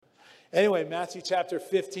Anyway, Matthew chapter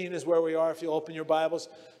 15 is where we are. If you open your Bibles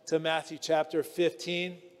to Matthew chapter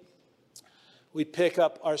 15, we pick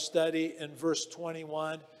up our study in verse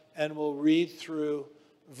 21 and we'll read through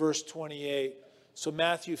verse 28. So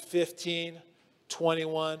Matthew 15,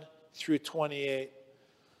 21 through 28.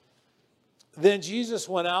 Then Jesus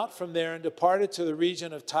went out from there and departed to the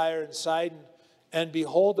region of Tyre and Sidon. And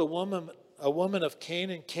behold, a woman of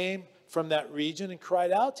Canaan came from that region and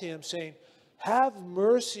cried out to him, saying, "Have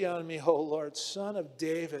mercy on me, O Lord, Son of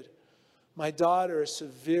David. My daughter is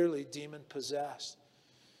severely demon-possessed."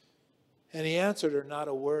 And he answered her not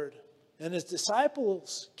a word. And his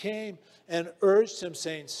disciples came and urged him,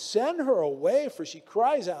 saying, "Send her away, for she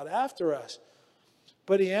cries out after us."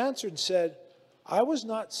 But he answered and said, "I was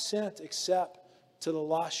not sent except to the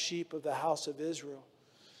lost sheep of the house of Israel."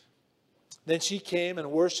 Then she came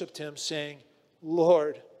and worshipped him, saying,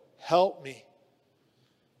 "Lord, help me."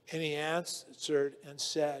 And he answered and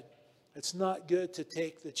said, "It's not good to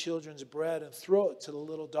take the children's bread and throw it to the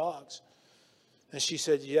little dogs." And she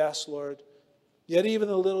said, "Yes, Lord. Yet even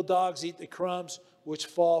the little dogs eat the crumbs which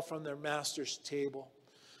fall from their master's table."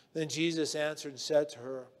 Then Jesus answered and said to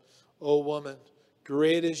her, "O woman,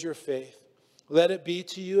 great is your faith. Let it be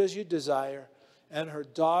to you as you desire." And her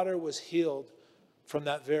daughter was healed from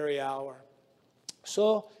that very hour.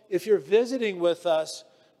 So if you're visiting with us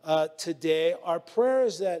today, our prayer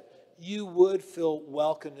is that you would feel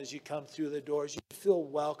welcome as you come through the doors. You'd feel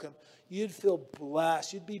welcome. You'd feel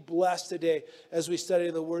blessed. You'd be blessed today as we study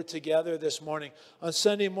the Word together this morning. On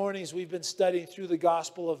Sunday mornings, we've been studying through the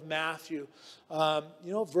Gospel of Matthew.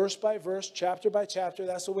 Verse by verse, chapter by chapter.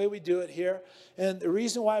 That's the way we do it here. And the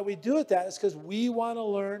reason why we do it that is because we want to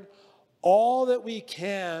learn all that we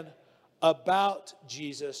can about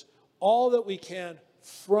Jesus, all that we can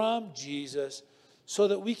from Jesus, so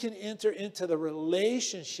that we can enter into the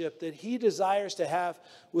relationship that he desires to have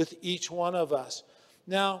with each one of us.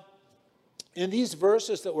 Now, in these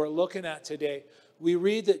verses that we're looking at today, we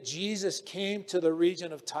read that Jesus came to the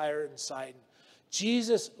region of Tyre and Sidon.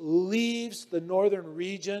 Jesus leaves the northern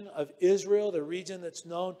region of Israel, the region that's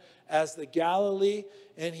known as the Galilee,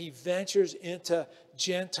 and he ventures into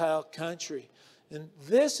Gentile country. And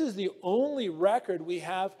this is the only record we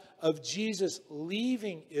have of Jesus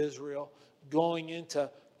leaving Israel, going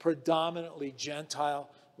into predominantly Gentile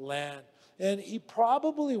land. And he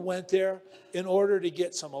probably went there in order to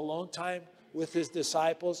get some alone time with his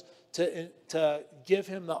disciples, to give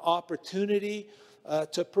him the opportunity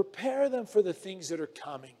to prepare them for the things that are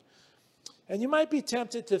coming. And you might be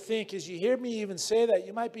tempted to think, as you hear me even say that,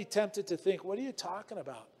 you might be tempted to think, what are you talking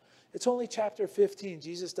about? It's only chapter 15.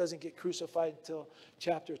 Jesus doesn't get crucified until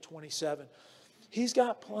chapter 27. He's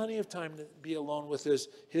got plenty of time to be alone with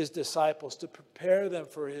his disciples, to prepare them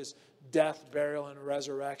for his death, burial, and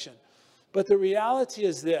resurrection. But the reality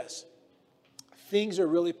is this: things are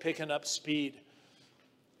really picking up speed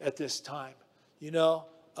at this time.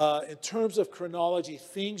 In terms of chronology,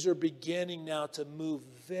 things are beginning now to move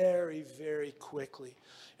very, very quickly.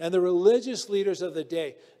 And the religious leaders of the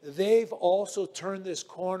day, they've also turned this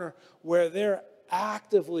corner where they're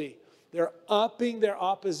upping their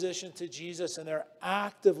opposition to Jesus, and they're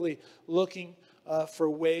actively looking for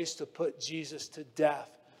ways to put Jesus to death.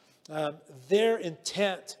 They're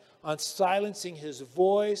intent on silencing his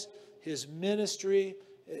voice, his ministry,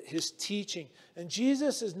 his teaching. And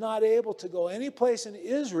Jesus is not able to go any place in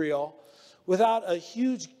Israel without a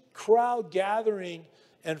huge crowd gathering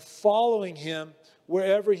and following him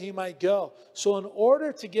wherever he might go. So in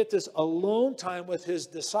order to get this alone time with his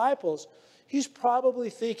disciples, he's probably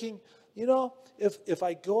thinking, if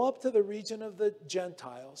I go up to the region of the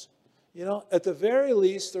Gentiles, at the very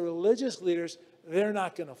least, the religious leaders, they're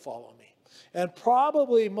not going to follow me. And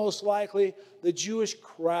probably, most likely, the Jewish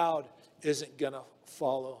crowd isn't going to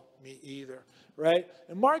follow me either, right?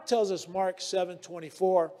 And Mark tells us, Mark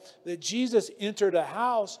 7:24, that Jesus entered a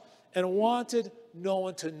house and wanted no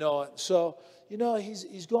one to know it. So,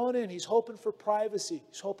 he's going in, he's hoping for privacy.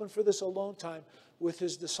 He's hoping for this alone time with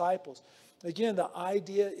his disciples. Again, the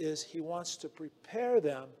idea is he wants to prepare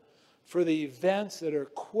them for the events that are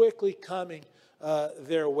quickly coming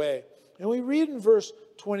their way. And we read in verse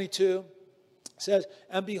 22, it says,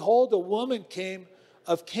 "And behold, a woman came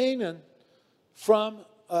from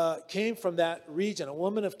that region." A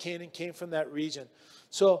woman of Canaan came from that region.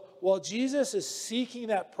 So while Jesus is seeking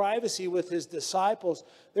that privacy with his disciples,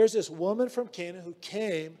 there's this woman from Canaan who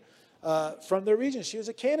came from the region. She was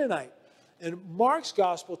a Canaanite. And Mark's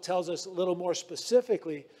gospel tells us a little more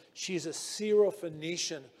specifically, she's a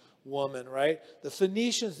Syro-Phoenician woman, right? The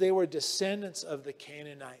Phoenicians, they were descendants of the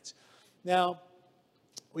Canaanites. Now,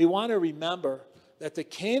 we want to remember that the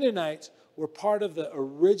Canaanites were part of the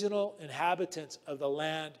original inhabitants of the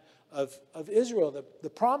land of Israel, the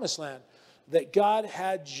promised land, that God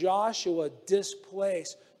had Joshua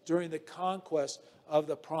displace during the conquest of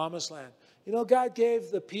the promised land. You know, God gave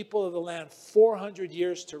the people of the land 400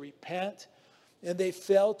 years to repent, and they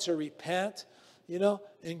failed to repent, you know,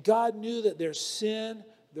 and God knew that their sin,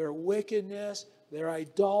 their wickedness, their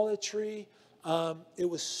idolatry, it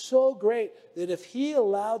was so great that if he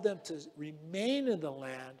allowed them to remain in the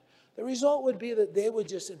land, the result would be that they would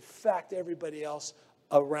just infect everybody else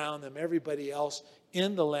around them, everybody else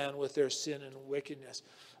in the land with their sin and wickedness.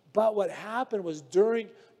 But what happened was during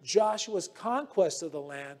Joshua's conquest of the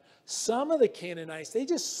land, some of the Canaanites, they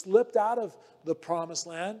just slipped out of the promised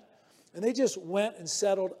land, and they just went and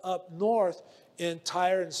settled up north in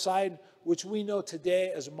Tyre and Sidon, which we know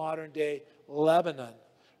today as modern-day Lebanon,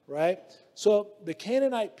 right? So the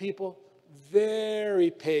Canaanite people, very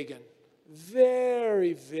pagan,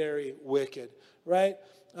 very, very wicked, right?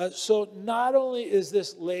 So not only is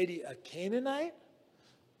this lady a Canaanite,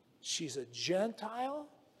 she's a Gentile,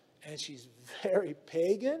 and she's very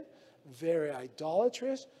pagan, very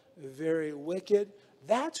idolatrous, very wicked.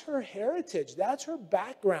 That's her heritage. That's her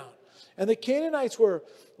background. And the Canaanites were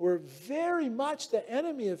very much the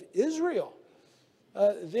enemy of Israel.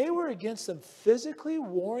 They were against them physically,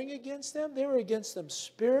 warring against them. They were against them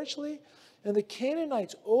spiritually. And the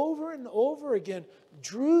Canaanites over and over again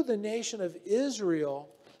drew the nation of Israel,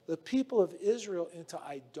 the people of Israel, into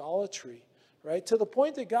idolatry, right? To the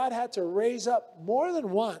point that God had to raise up more than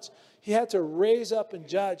once. He had to raise up and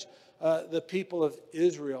judge the people of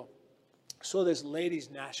Israel. So this lady's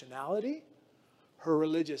nationality, her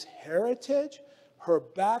religious heritage, her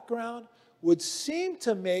background would seem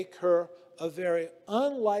to make her a very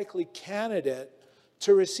unlikely candidate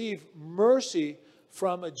to receive mercy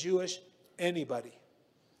from a Jewish anybody.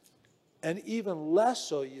 And even less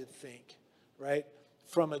so, you'd think, right,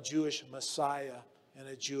 from a Jewish Messiah and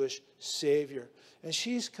a Jewish Savior. And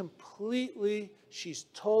she's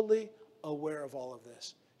totally aware of all of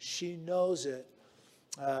this. She knows it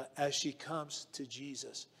as she comes to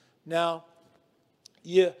Jesus. Now,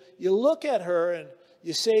 you look at her and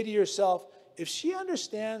you say to yourself, if she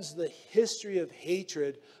understands the history of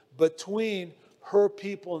hatred between her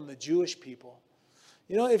people and the Jewish people,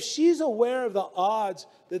 you know, if she's aware of the odds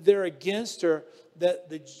that they're against her,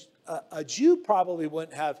 that a Jew probably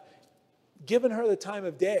wouldn't have given her the time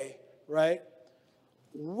of day, right?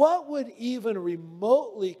 What would even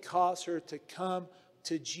remotely cause her to come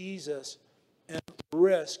to Jesus and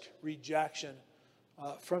risk rejection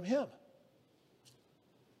from him?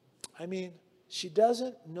 I mean, she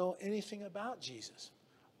doesn't know anything about Jesus.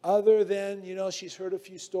 Other than, you know, she's heard a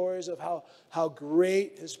few stories of how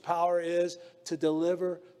great his power is to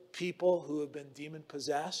deliver people who have been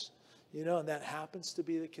demon-possessed, you know, and that happens to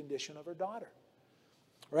be the condition of her daughter,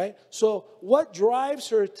 right? So what drives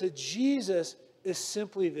her to Jesus is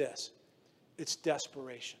simply this. It's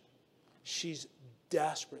desperation. She's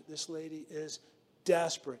desperate. This lady is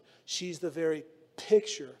desperate. She's the very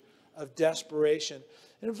picture of desperation.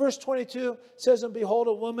 And in verse 22, it says, "And behold,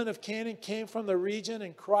 a woman of Canaan came from the region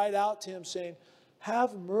and cried out to him, saying,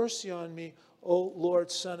 'Have mercy on me, O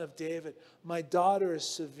Lord, Son of David. My daughter is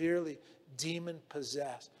severely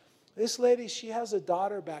demon-possessed.'" This lady, she has a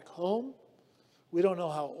daughter back home. We don't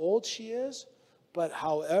know how old she is, but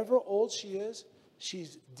however old she is,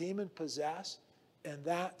 she's demon-possessed, and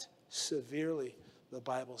that severely, the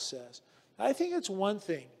Bible says. I think it's one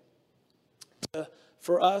thing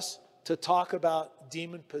for us to talk about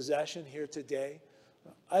demon possession here today.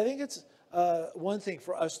 I think it's one thing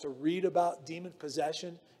for us to read about demon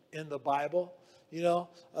possession in the Bible. You know,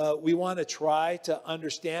 we want to try to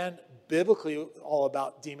understand biblically all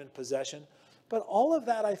about demon possession. But all of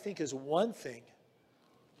that, I think, is one thing.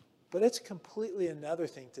 But it's completely another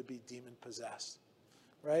thing to be demon possessed,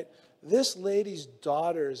 right? This lady's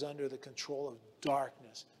daughter is under the control of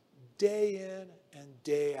darkness, day in and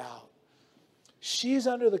day out. She's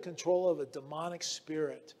under the control of a demonic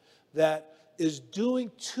spirit that is doing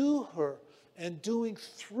to her and doing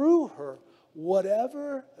through her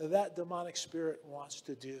whatever that demonic spirit wants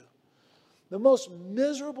to do. The most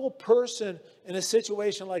miserable person in a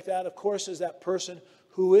situation like that, of course, is that person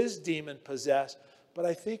who is demon-possessed. But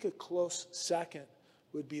I think a close second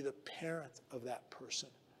would be the parent of that person.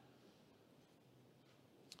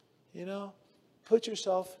 You know, put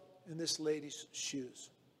yourself in this lady's shoes.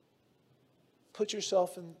 Put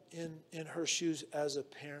yourself in her shoes as a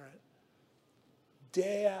parent.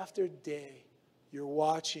 Day after day, you're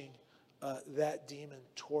watching that demon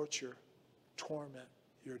torment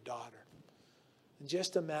your daughter. And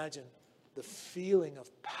just imagine the feeling of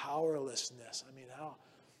powerlessness. I mean,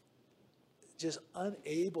 just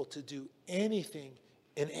unable to do anything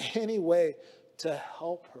in any way to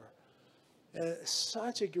help her. And it's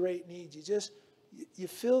such a great need. You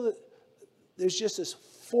feel that there's just this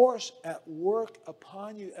force at work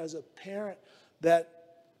upon you as a parent that,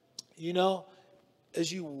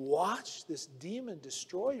 as you watch this demon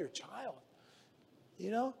destroy your child,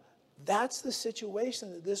 that's the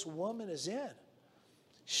situation that this woman is in.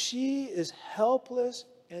 She is helpless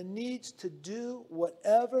and needs to do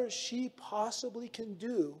whatever she possibly can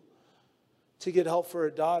do to get help for her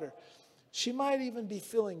daughter. She might even be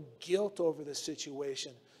feeling guilt over the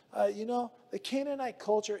situation. The Canaanite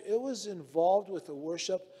culture, it was involved with the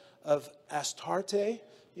worship of Astarte.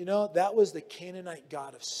 That was the Canaanite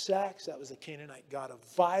god of sex. That was the Canaanite god of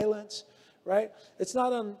violence, right? It's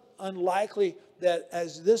not unlikely that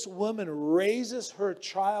as this woman raises her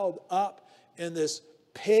child up in this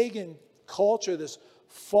pagan culture, this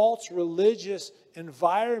false religious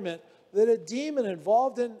environment, that a demon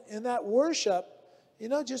involved in that worship,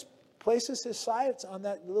 just places his sights on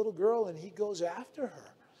that little girl and he goes after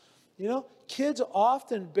her. Kids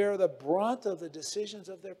often bear the brunt of the decisions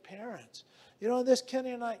of their parents. This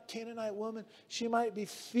Canaanite woman, she might be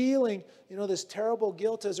feeling, this terrible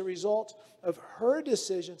guilt as a result of her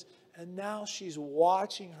decisions, and now she's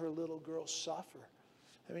watching her little girl suffer.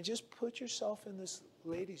 Just put yourself in this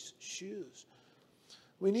lady's shoes.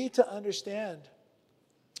 We need to understand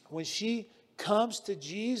when she comes to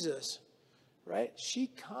Jesus, right? She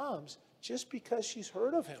comes just because she's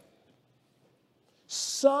heard of him.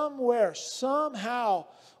 Somewhere, somehow,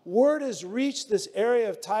 word has reached this area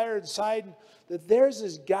of Tyre and Sidon that there's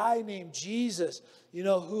this guy named Jesus,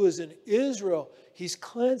 who is in Israel. He's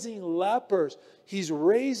cleansing lepers. He's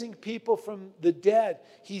raising people from the dead.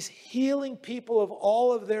 He's healing people of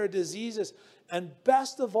all of their diseases. And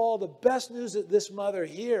best of all, the best news that this mother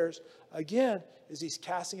hears, again, is he's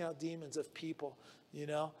casting out demons of people,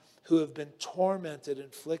 who have been tormented,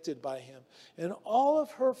 inflicted by him. And all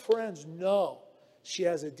of her friends know she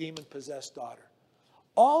has a demon-possessed daughter.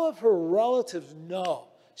 All of her relatives know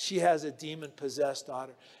she has a demon-possessed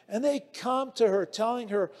daughter. And they come to her telling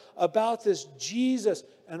her about this Jesus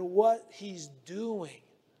and what he's doing.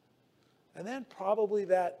 And then probably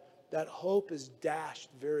that hope is dashed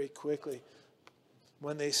very quickly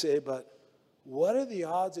when they say, but what are the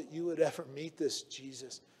odds that you would ever meet this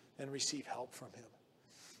Jesus and receive help from him?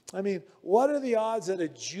 What are the odds that a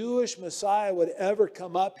Jewish Messiah would ever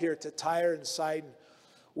come up here to Tyre and Sidon?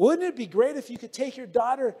 Wouldn't it be great if you could take your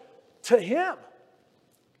daughter to him?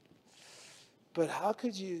 But how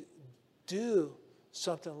could you do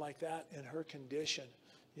something like that in her condition?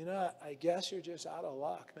 I guess you're just out of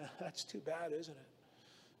luck. Man, that's too bad, isn't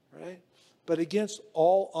it? Right? But against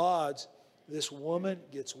all odds, this woman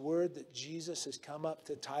gets word that Jesus has come up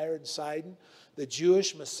to Tyre and Sidon. The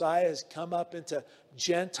Jewish Messiah has come up into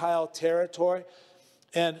Gentile territory.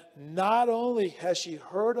 And not only has she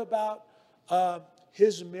heard about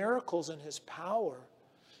his miracles and his power,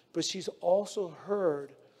 but she's also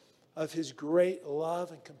heard of his great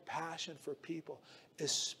love and compassion for people,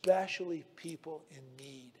 especially people in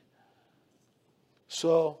need.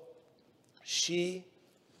 So she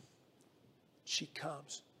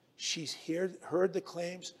comes. She's heard the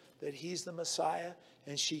claims that he's the Messiah,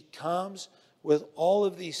 and she comes with all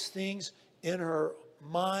of these things in her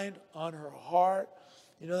mind, on her heart.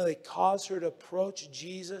 They cause her to approach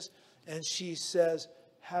Jesus, and she says,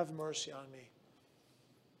 "Have mercy on me,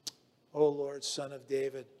 O Lord, Son of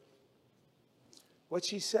David." What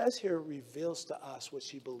she says here reveals to us what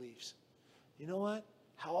she believes. You know what?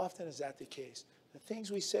 How often is that the case? The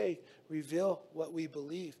things we say reveal what we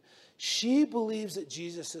believe. She believes that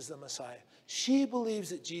Jesus is the Messiah. She believes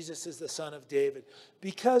that Jesus is the Son of David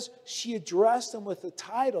because she addressed him with the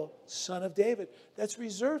title, Son of David, that's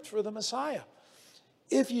reserved for the Messiah.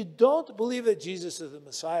 If you don't believe that Jesus is the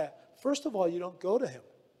Messiah, first of all, you don't go to him.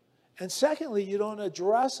 And secondly, you don't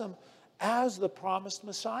address him as the promised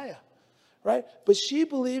Messiah. Right? But she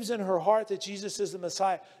believes in her heart that Jesus is the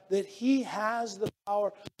Messiah, that he has the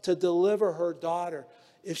power to deliver her daughter.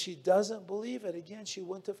 If she doesn't believe it, again, she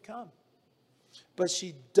wouldn't have come. But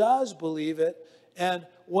she does believe it. And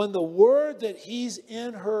when the word that he's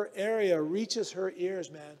in her area reaches her ears,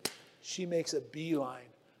 man, she makes a beeline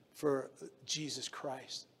for Jesus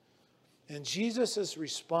Christ. And Jesus'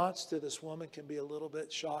 response to this woman can be a little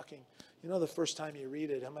bit shocking. The first time you read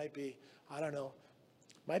it, it might be,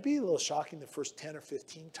 might be a little shocking the first 10 or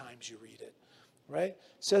 15 times you read it, right? It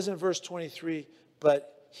says in verse 23,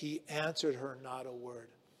 but he answered her not a word.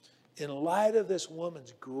 In light of this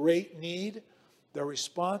woman's great need, the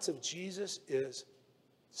response of Jesus is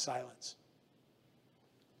silence.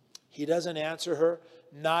 He doesn't answer her,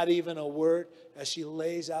 not even a word, as she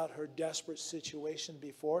lays out her desperate situation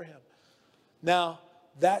before him. Now,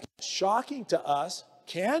 that's shocking to us,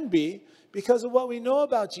 can be, because of what we know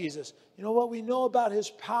about Jesus. You know, what we know about his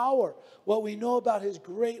power, what we know about his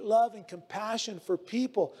great love and compassion for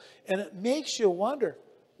people. And it makes you wonder,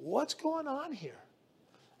 what's going on here?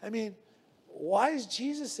 I mean, why is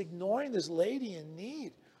Jesus ignoring this lady in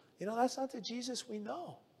need? You know, that's not the Jesus we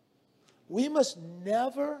know. We must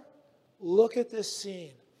never look at this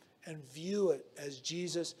scene and view it as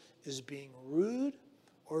Jesus is being rude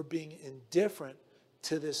or being indifferent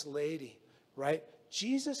to this lady, right?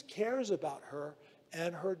 Jesus cares about her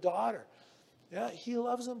and her daughter. Yeah, he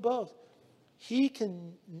loves them both. You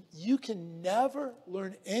can never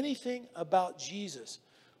learn anything about Jesus,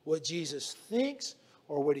 what Jesus thinks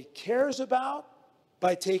or what he cares about,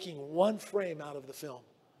 by taking one frame out of the film,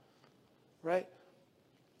 right?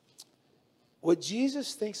 What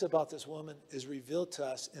Jesus thinks about this woman is revealed to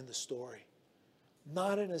us in the story,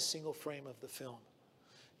 not in a single frame of the film.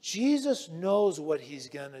 Jesus knows what he's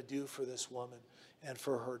going to do for this woman and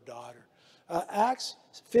for her daughter. Acts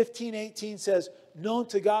 15:18 says, known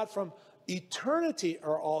to God from eternity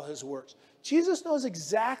are all his works. Jesus knows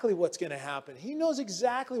exactly what's going to happen. He knows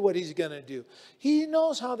exactly what he's going to do. He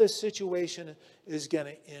knows how this situation is going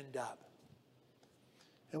to end up.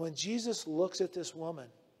 And when Jesus looks at this woman,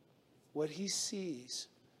 what he sees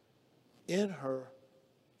in her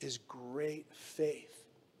is great faith,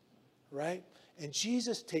 right? And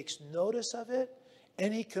Jesus takes notice of it,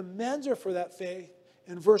 and he commends her for that faith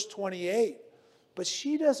in verse 28. But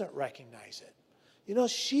she doesn't recognize it. You know,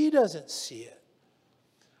 she doesn't see it.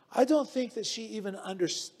 I don't think that she even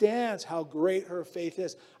understands how great her faith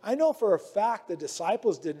is. I know for a fact the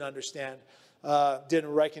disciples didn't understand,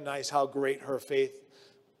 didn't recognize how great her faith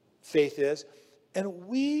is. And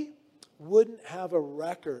we wouldn't have a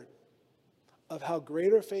record of how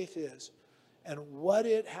great her faith is and what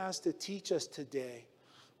it has to teach us today,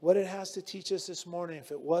 what it has to teach us this morning,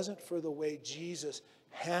 if it wasn't for the way Jesus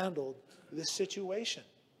handled this situation.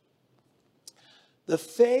 The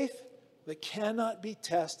faith that cannot be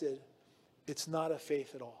tested, it's not a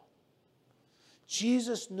faith at all.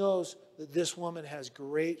 Jesus knows that this woman has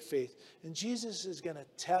great faith, and Jesus is going to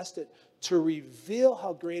test it to reveal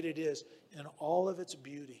how great it is in all of its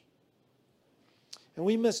beauty. And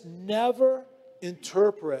we must never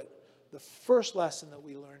interpret, the first lesson that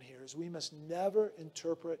we learn here is we must never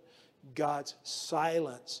interpret God's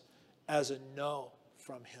silence as a no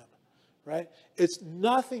from him, right? It's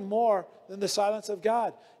nothing more than the silence of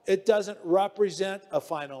God. It doesn't represent a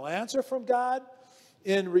final answer from God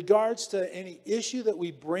in regards to any issue that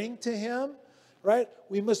we bring to him, right?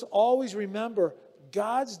 We must always remember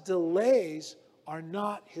God's delays are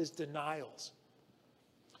not his denials.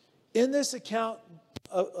 In this account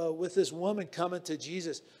with this woman coming to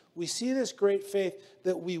Jesus, we see this great faith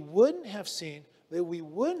that we wouldn't have seen, that we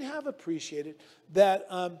wouldn't have appreciated, that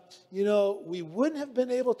we wouldn't have been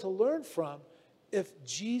able to learn from if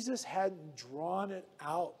Jesus hadn't drawn it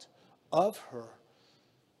out of her.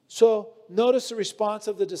 So notice the response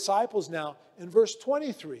of the disciples now in verse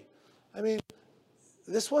 23. I mean,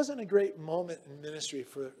 this wasn't a great moment in ministry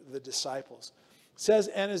for the disciples. It says,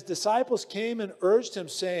 and his disciples came and urged him,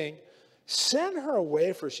 saying, send her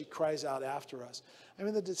away, for she cries out after us. I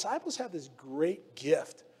mean, the disciples have this great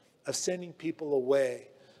gift of sending people away,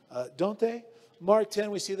 don't they? Mark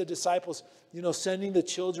 10, we see the disciples, sending the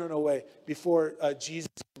children away before Jesus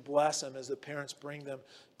can bless them as the parents bring them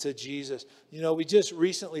to Jesus. We just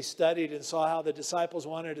recently studied and saw how the disciples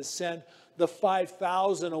wanted to send the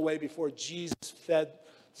 5,000 away before Jesus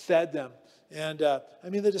fed them. And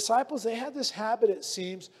the disciples, they had this habit, it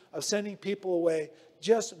seems, of sending people away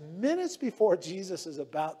just minutes before Jesus is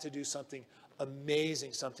about to do something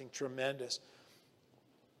amazing, something tremendous.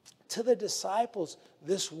 To the disciples,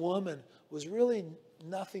 this woman was really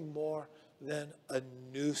nothing more than a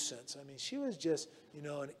nuisance. I mean, she was just,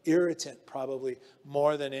 an irritant probably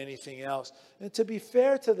more than anything else. And to be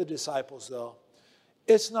fair to the disciples, though,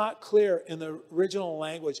 it's not clear in the original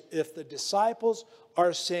language if the disciples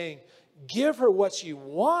are saying, give her what she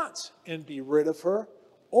wants and be rid of her,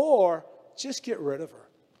 or just get rid of her.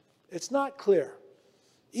 It's not clear.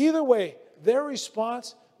 Either way, their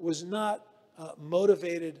response was not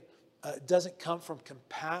motivated, doesn't come from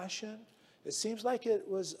compassion. It seems like it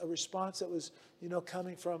was a response that was,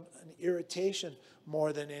 coming from an irritation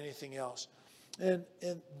more than anything else. And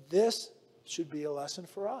this should be a lesson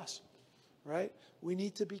for us, right? We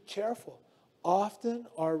need to be careful. Often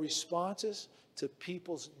our responses to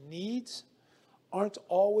people's needs aren't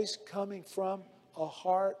always coming from a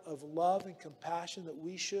heart of love and compassion that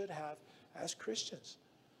we should have as Christians.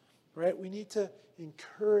 right? We need to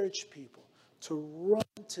encourage people to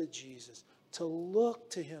run to Jesus, to look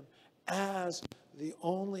to him as the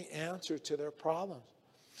only answer to their problems.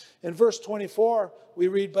 In verse 24, we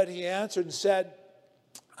read, "But he answered and said,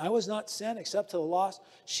 I was not sent except to the lost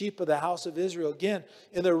sheep of the house of Israel." Again,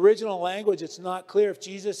 in the original language, it's not clear if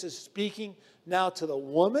Jesus is speaking now to the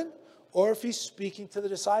woman or if he's speaking to the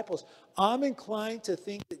disciples. I'm inclined to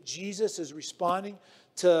think that Jesus is responding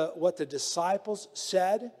to what the disciples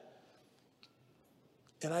said.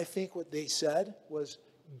 And I think what they said was,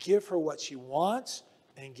 give her what she wants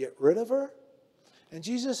and get rid of her. And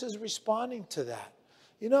Jesus is responding to that.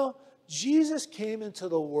 You know, Jesus came into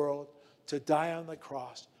the world to die on the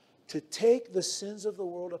cross, to take the sins of the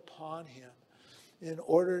world upon him in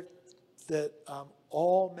order that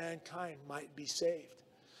all mankind might be saved.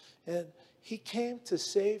 And he came to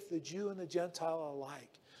save the Jew and the Gentile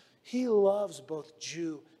alike. He loves both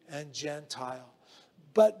Jew and Gentile.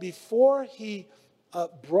 But before he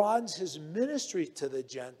broadens his ministry to the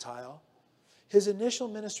Gentile, his initial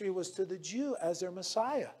ministry was to the Jew as their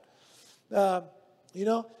Messiah. You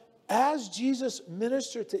know, as Jesus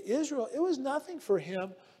ministered to Israel, it was nothing for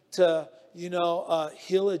him to,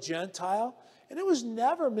 heal a Gentile. And it was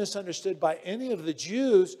never misunderstood by any of the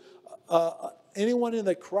Jews, anyone in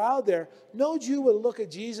the crowd there. No Jew would look at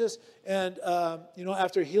Jesus and,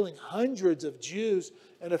 after healing hundreds of Jews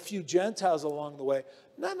and a few Gentiles along the way,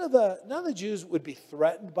 none of the Jews would be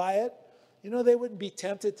threatened by it. They wouldn't be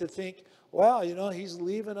tempted to think, well, he's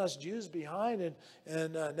leaving us Jews behind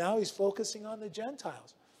and now he's focusing on the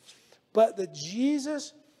Gentiles. But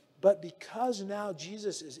because now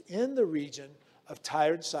Jesus is in the region of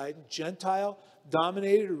Tyre and Sidon,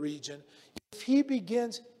 Gentile-dominated region, if he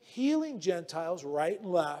begins healing Gentiles right and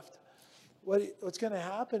left, what's going to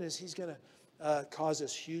happen is he's going to cause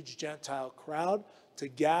this huge Gentile crowd to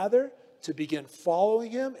gather, to begin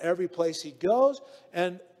following him every place he goes.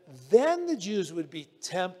 And then the Jews would be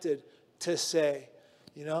tempted to say,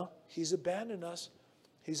 he's abandoned us.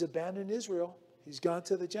 He's abandoned Israel. He's gone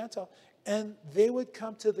to the Gentile. And they would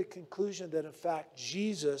come to the conclusion that, in fact,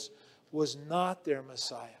 Jesus was not their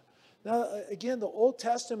Messiah. Now, again, the Old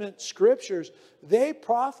Testament scriptures, they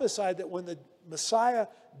prophesied that when the Messiah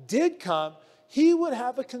did come, he would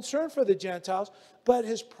have a concern for the Gentiles, but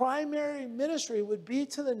his primary ministry would be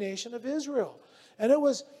to the nation of Israel. And it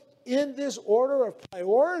was in this order of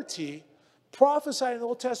priority, prophesied in the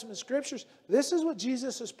Old Testament scriptures, this is what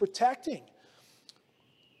Jesus is protecting.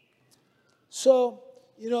 So,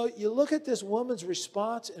 you look at this woman's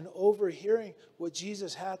response and overhearing what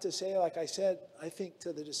Jesus had to say, like I said, I think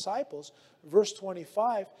to the disciples, verse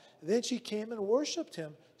 25, then she came and worshiped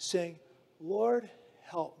him, saying, Lord,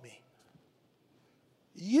 help me.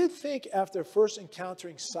 You'd think after first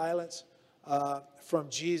encountering silence from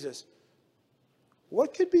Jesus,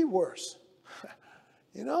 what could be worse?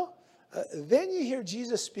 Then you hear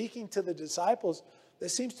Jesus speaking to the disciples. There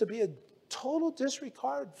seems to be a total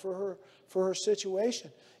disregard for her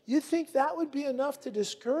situation. You'd think that would be enough to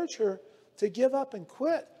discourage her to give up and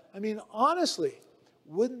quit. I mean, honestly,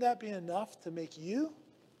 wouldn't that be enough to make you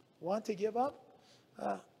want to give up?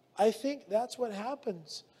 I think that's what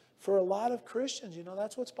happens for a lot of Christians.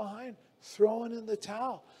 That's what's behind throwing in the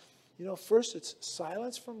towel. First it's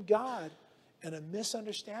silence from God and a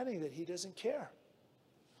misunderstanding that he doesn't care.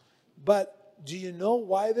 But do you know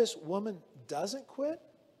why this woman doesn't quit?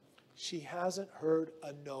 She hasn't heard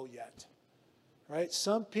a no yet. Right?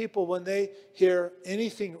 Some people, when they hear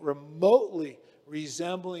anything remotely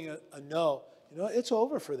resembling a no, it's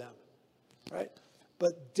over for them. Right?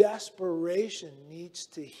 But desperation needs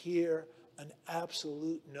to hear an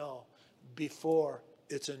absolute no before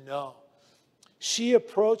it's a no. She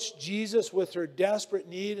approached Jesus with her desperate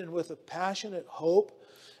need and with a passionate hope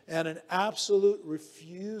and an absolute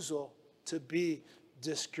refusal to be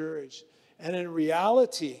discouraged. And in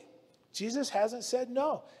reality, Jesus hasn't said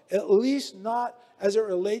no, at least not as it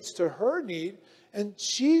relates to her need. And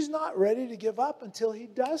she's not ready to give up until he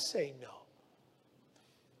does say no.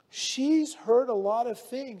 She's heard a lot of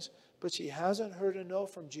things, but she hasn't heard a no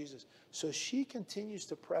from Jesus. So she continues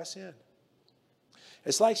to press in.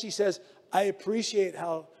 It's like she says, I appreciate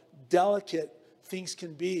how delicate things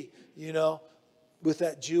can be, with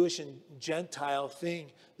that Jewish and Gentile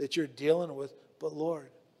thing that you're dealing with. But Lord,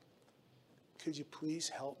 could you please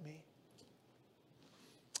help me?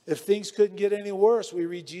 If things couldn't get any worse, we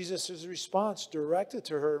read Jesus' response directed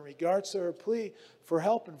to her in regards to her plea for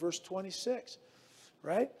help in verse 26,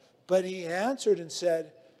 right? But he answered and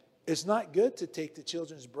said, it's not good to take the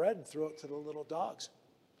children's bread and throw it to the little dogs.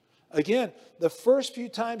 Again, the first few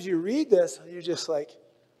times you read this, you're just like,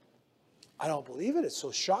 I don't believe it. It's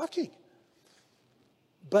so shocking.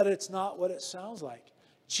 but it's not what it sounds like.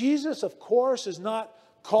 Jesus, of course, is not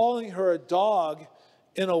calling her a dog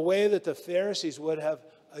in a way that the Pharisees would have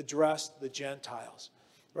addressed the Gentiles,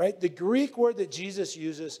 right? The Greek word that Jesus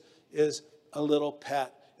uses is a little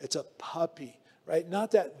pet. It's a puppy, right?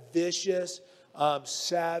 Not that vicious,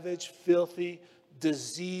 savage, filthy,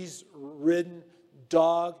 disease-ridden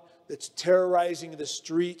dog that's terrorizing the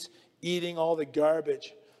streets, eating all the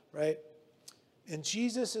garbage, right? In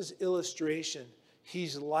Jesus' illustration,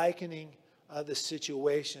 he's likening the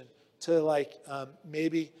situation to like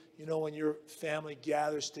maybe, when your family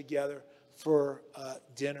gathers together for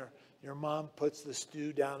dinner. Your mom puts the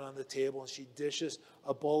stew down on the table and she dishes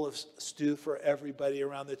a bowl of stew for everybody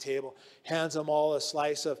around the table, hands them all a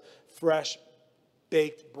slice of fresh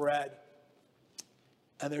baked bread.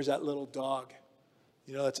 And there's that little dog,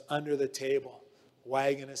 that's under the table,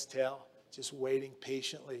 wagging his tail, just waiting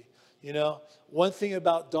patiently. One thing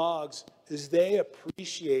about dogs is they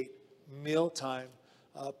appreciate mealtime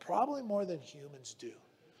probably more than humans do.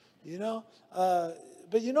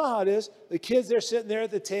 But you know how it is. The kids, they're sitting there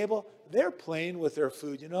at the table. They're playing with their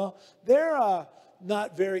food, They're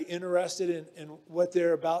not very interested in what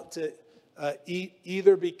they're about to eat,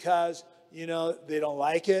 either because, they don't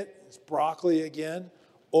like it. It's broccoli again.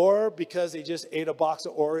 Or because they just ate a box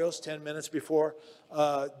of Oreos 10 minutes before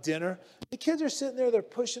dinner. The kids are sitting there. They're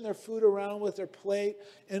pushing their food around with their plate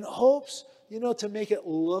in hopes, to make it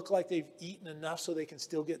look like they've eaten enough so they can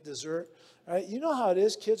still get dessert. Right? You know how it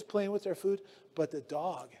is, kids playing with their food. But the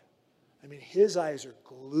dog, his eyes are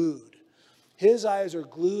glued. His eyes are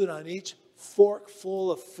glued on each fork full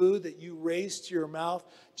of food that you raise to your mouth,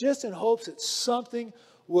 just in hopes that something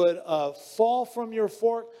would fall from your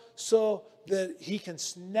fork so that he can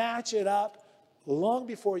snatch it up long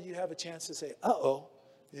before you have a chance to say, uh-oh,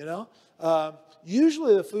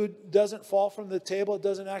 Usually the food doesn't fall from the table. It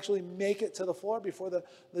doesn't actually make it to the floor before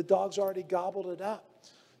the dog's already gobbled it up.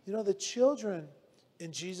 The children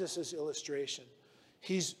in Jesus' illustration,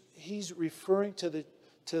 he's referring to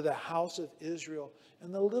the house of Israel.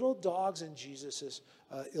 And the little dogs in Jesus'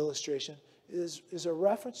 illustration is a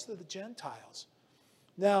reference to the Gentiles.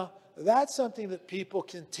 Now, that's something that people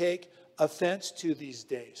can take offense to these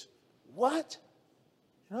days. What?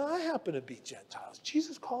 I happen to be Gentiles.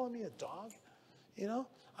 Jesus calling me a dog?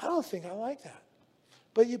 I don't think I like that.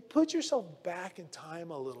 But you put yourself back in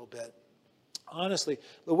time a little bit. Honestly,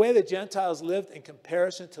 the way the Gentiles lived in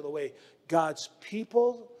comparison to the way God's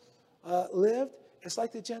people lived, it's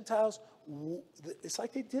like the Gentiles, it's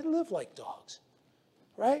like they did live like dogs,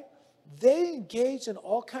 right? They engaged in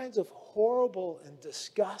all kinds of horrible and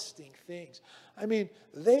disgusting things.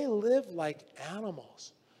 They lived like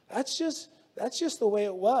animals. That's just the way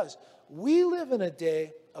it was. We live in a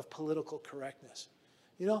day of political correctness.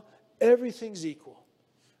 Everything's equal,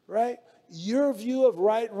 right? Your view of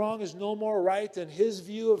right and wrong is no more right than his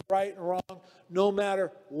view of right and wrong, no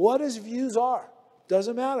matter what his views are.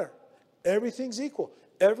 Doesn't matter. Everything's equal.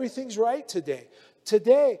 Everything's right today.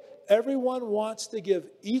 Today, everyone wants to give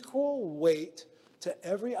equal weight to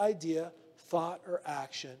every idea, thought, or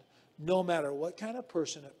action, no matter what kind of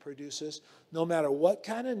person it produces, no matter what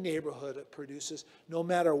kind of neighborhood it produces, no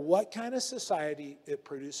matter what kind of society it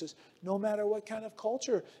produces, no matter what kind of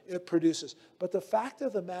culture it produces. But the fact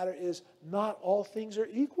of the matter is, not all things are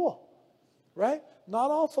equal, right? Not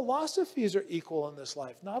all philosophies are equal in this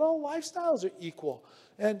life. Not all lifestyles are equal.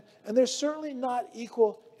 And they're certainly not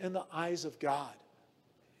equal in the eyes of God.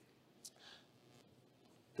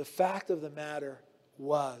 The fact of the matter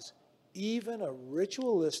was, even a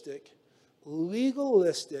ritualistic,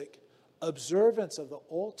 legalistic observance of the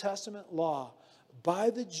Old Testament law by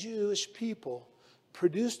the Jewish people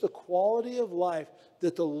produced a quality of life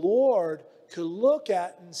that the Lord could look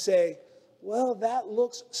at and say, well, that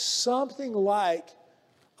looks something like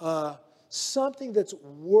something that's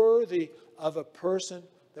worthy of a person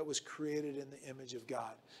that was created in the image of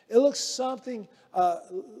God. It looks something,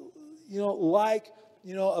 like,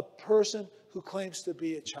 a person who claims to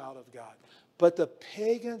be a child of God. But the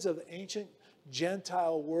pagans of the ancient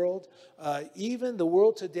Gentile world, even the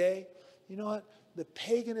world today, you know what? The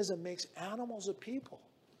paganism makes animals of people.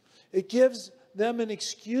 It gives them an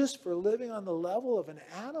excuse for living on the level of an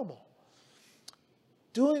animal,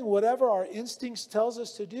 doing whatever our instincts tells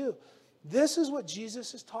us to do. This is what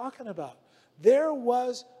Jesus is talking about. There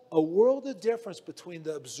was a world of difference between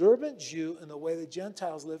the observant Jew and the way the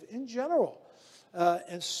Gentiles live in general.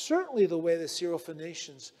 And certainly the way the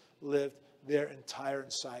Syrophoenicians lived their entire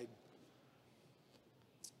Sidon.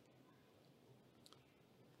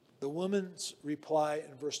 The woman's reply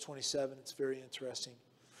in verse 27, it's very interesting.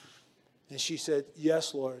 And she said,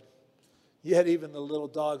 yes, Lord, Yet even the little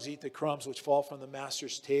dogs eat the crumbs which fall from the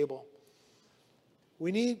master's table.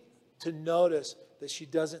 We need to notice that she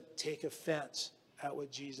doesn't take offense at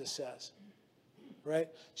what Jesus says, right?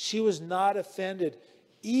 She was not offended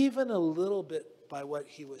even a little bit by what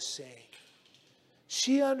he was saying.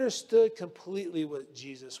 She understood completely what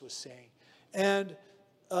Jesus was saying. And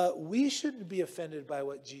we shouldn't be offended by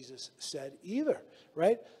what Jesus said either,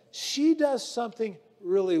 right? She does something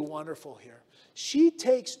really wonderful here. She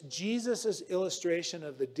takes Jesus' illustration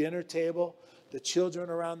of the dinner table, the children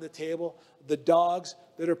around the table, the dogs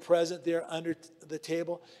that are present there under the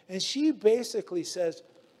table, and she basically says,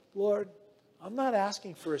 Lord, I'm not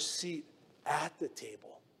asking for a seat at the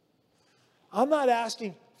table. I'm not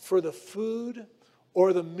asking for the food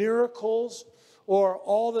or the miracles or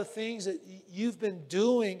all the things that you've been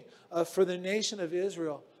doing for the nation of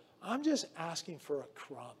Israel. I'm just asking for a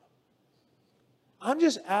crumb. I'm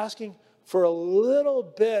just asking for a little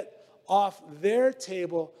bit off their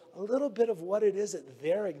table, a little bit of what it is that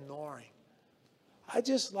they're ignoring. I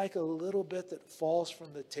just like a little bit that falls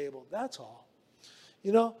from the table. That's all.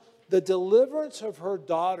 You know, the deliverance of her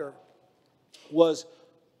daughter was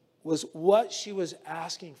what she was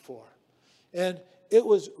asking for. And it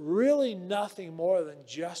was really nothing more than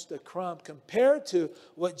just a crumb compared to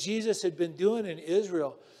what Jesus had been doing in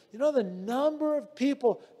Israel. You know, the number of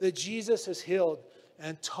people that Jesus has healed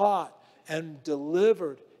and taught and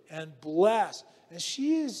delivered and blessed. And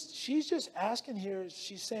she's just asking here,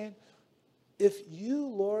 she's saying, if you,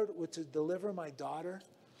 Lord, were to deliver my daughter,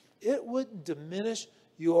 it wouldn't diminish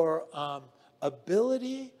your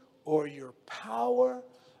ability or your power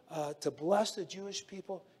to bless the Jewish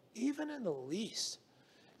people, even in the least.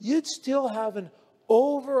 You'd still have an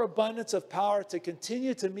overabundance of power to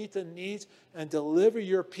continue to meet the needs and deliver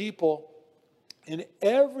your people in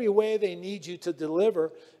every way they need you to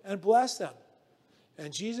deliver and bless them.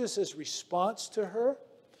 And Jesus' response to her,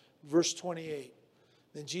 verse 28,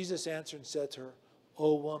 then Jesus answered and said to her,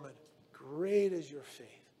 O woman, great is your faith.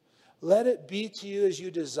 Let it be to you as you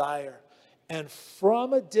desire. And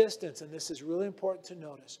from a distance, and this is really important to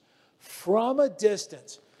notice, from a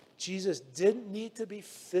distance, Jesus didn't need to be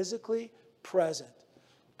physically present,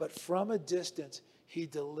 but from a distance, he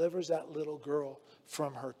delivers that little girl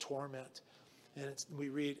from her torment. And we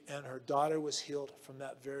read, and her daughter was healed from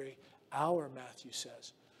that very hour, Matthew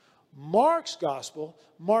says. Mark's gospel,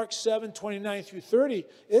 Mark 7:29 through 30,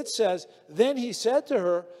 it says, then he said to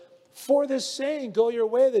her, for this saying, go your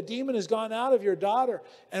way, the demon has gone out of your daughter.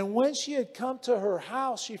 And when she had come to her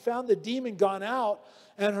house, she found the demon gone out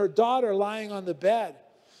and her daughter lying on the bed.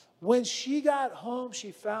 When she got home,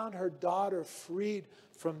 she found her daughter freed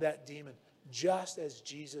from that demon, just as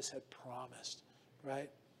Jesus had promised, right?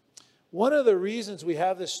 One of the reasons we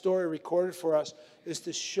have this story recorded for us is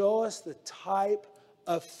to show us the type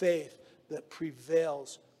of faith that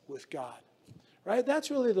prevails with God, right?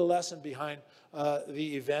 That's really the lesson behind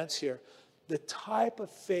the events here. The type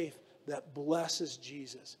of faith that blesses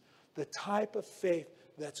Jesus, the type of faith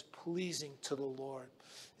that's pleasing to the Lord.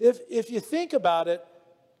 If you think about it,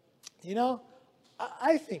 you know,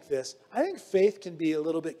 I think faith can be a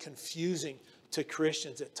little bit confusing to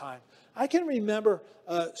Christians at times. I can remember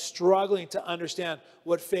struggling to understand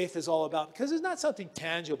what faith is all about because it's not something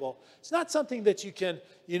tangible. It's not something that you can,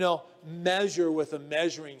 measure with a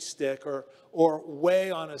measuring stick or weigh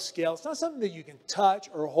on a scale. It's not something that you can touch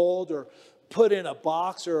or hold or put in a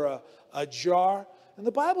box or a jar. And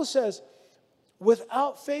the Bible says,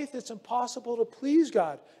 without faith, it's impossible to please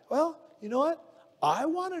God. Well, you know what? I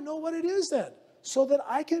want to know what it is then so that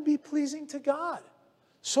I can be pleasing to God.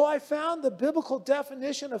 So I found the biblical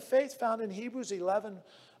definition of faith found in Hebrews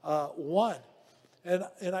 11:1.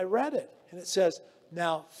 And I read it. And it says,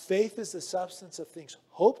 now faith is the substance of things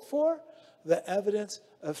hoped for, the evidence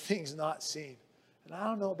of things not seen. And I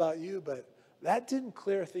don't know about you, but that didn't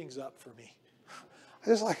clear things up for me.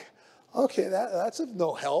 I was like, okay, that's of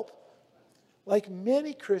no help. Like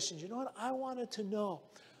many Christians, you know what? I wanted to know,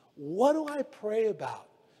 what do I pray about?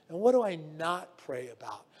 And what do I not pray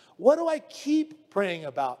about? What do I keep praying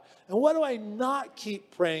about? And what do I not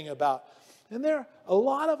keep praying about? And there are a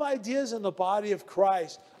lot of ideas in the body of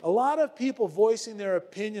Christ. A lot of people voicing their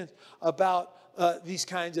opinions about these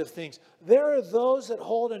kinds of things. There are those that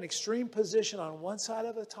hold an extreme position on one side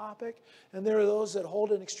of the topic. And there are those that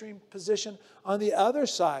hold an extreme position on the other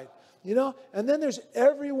side. And then there's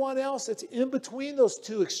everyone else that's in between those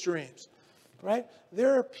two extremes. Right?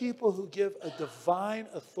 There are people who give a divine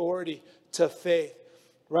authority to faith,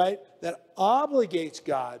 right? That obligates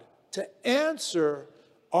God to answer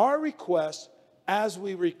our requests as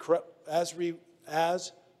we request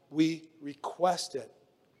it.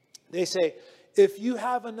 They say, if you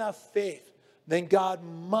have enough faith, then God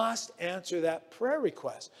must answer that prayer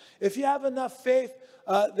request. If you have enough faith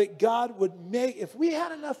that God would make, if we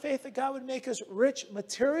had enough faith that God would make us rich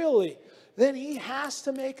materially, then he has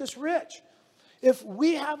to make us rich. If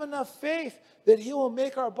we have enough faith that he will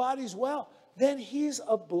make our bodies well, then he's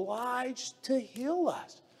obliged to heal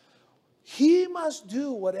us. He must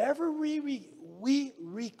do whatever we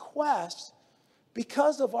request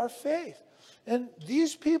because of our faith. And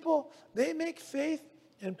these people, they make faith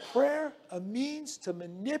and prayer a means to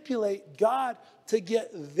manipulate God to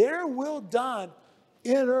get their will done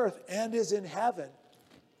in earth and is in heaven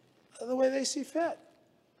the way they see fit,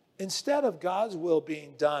 instead of God's will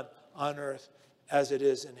being done on earth as it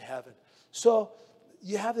is in heaven. So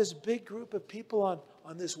you have this big group of people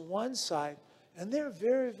on this one side, and they're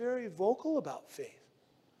very, very vocal about faith.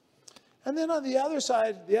 And then on the other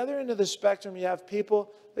side, the other end of the spectrum, you have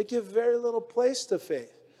people that give very little place to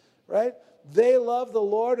faith, right? They love the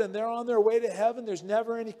Lord and they're on their way to heaven. There's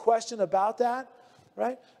never any question about that,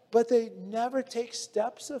 right? But they never take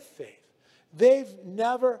steps of faith. They've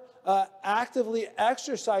never actively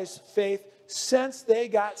exercised faith since they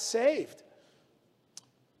got saved.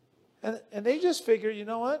 And they just figure, you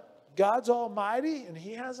know what? God's almighty and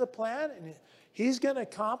he has a plan and he's going to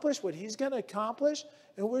accomplish what he's going to accomplish,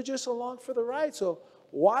 and we're just along for the ride. So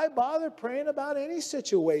why bother praying about any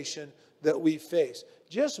situation that we face?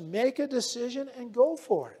 Just make a decision and go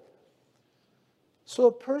for it. So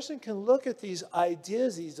a person can look at these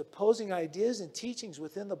ideas, these opposing ideas and teachings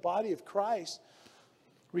within the body of Christ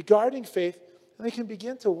regarding faith, and they can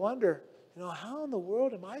begin to wonder, how in the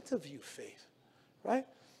world am I to view faith, right?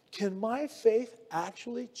 Can my faith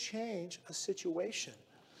actually change a situation?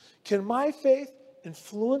 Can my faith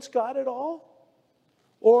influence God at all?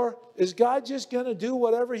 Or is God just going to do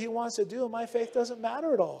whatever he wants to do and my faith doesn't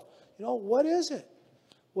matter at all? What is it?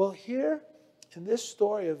 Well, here in this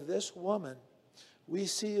story of this woman, we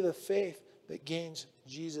see the faith that gains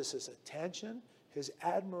Jesus' attention, his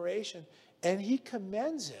admiration, and he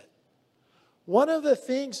commends it. One of the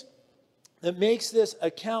things that makes this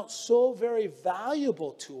account so very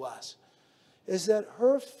valuable to us is that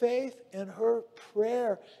her faith and her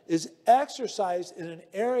prayer is exercised in an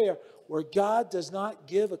area where God does not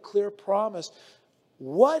give a clear promise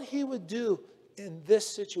what he would do in this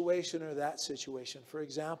situation or that situation. For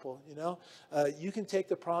example, you can take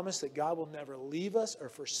the promise that God will never leave us or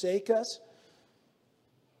forsake us.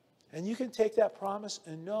 And you can take that promise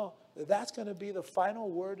and know that that's going to be the final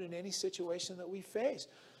word in any situation that we face.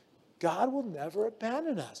 God will never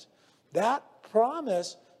abandon us. That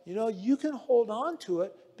promise, you can hold on to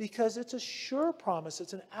it because it's a sure promise.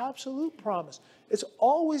 It's an absolute promise. It's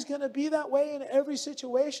always going to be that way in every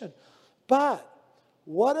situation. But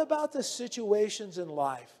what about the situations in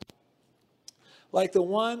life, like the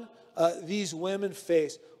one these women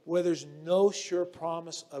face, where there's no sure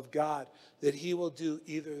promise of God that he will do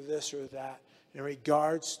either this or that in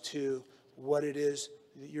regards to what it is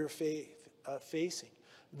that you're facing?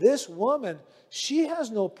 This woman, she has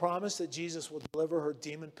no promise that Jesus will deliver her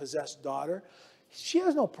demon-possessed daughter. She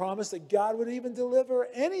has no promise that God would even deliver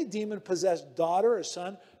any demon-possessed daughter or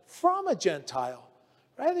son from a Gentile.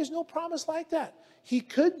 Right? There's no promise like that. He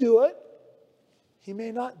could do it. He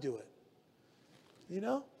may not do it.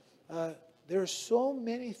 There are so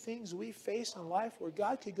many things we face in life where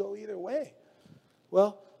God could go either way.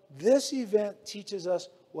 Well, this event teaches us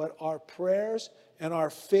what our prayers and our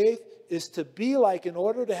faith is to be like in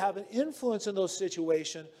order to have an influence in those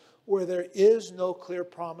situations where there is no clear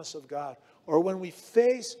promise of God, or when we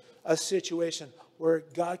face a situation where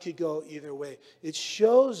God could go either way. It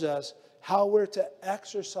shows us how we're to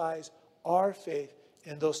exercise our faith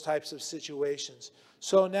in those types of situations.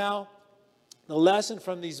 So now, the lesson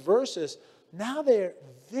from these verses, now they're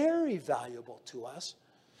very valuable to us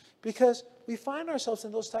because we find ourselves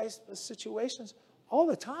in those types of situations all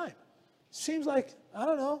the time. Seems like, I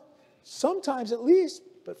don't know, sometimes at least,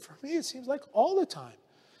 but for me it seems like all the time.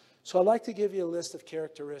 So I'd like to give you a list of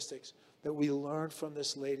characteristics that we learned from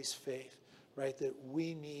this lady's faith, right, that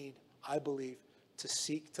we need, I believe, to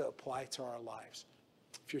seek to apply to our lives.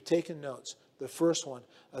 If you're taking notes, the first one,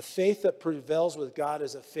 a faith that prevails with God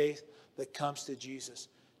is a faith that comes to Jesus.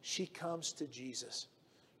 She comes to Jesus,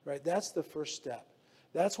 right? That's the first step.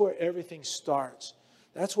 That's where everything starts.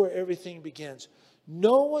 That's where everything begins.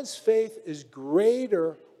 No one's faith is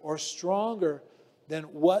greater or stronger than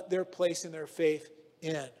what they're placing their faith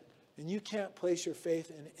in. And you can't place your faith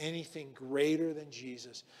in anything greater than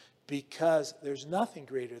Jesus because there's nothing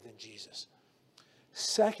greater than Jesus.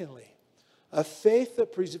 Secondly, a faith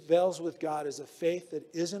that prevails with God is a faith that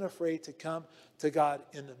isn't afraid to come to God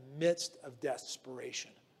in the midst of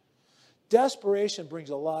desperation. Desperation brings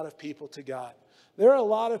a lot of people to God. There are a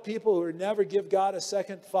lot of people who never give God a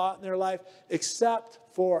second thought in their life except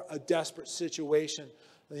for a desperate situation,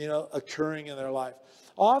 occurring in their life.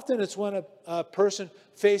 Often it's when a person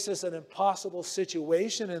faces an impossible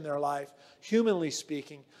situation in their life, humanly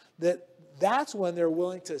speaking, that's when they're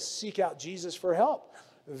willing to seek out Jesus for help.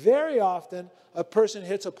 Very often, a person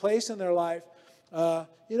hits a place in their life,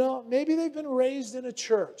 maybe they've been raised in a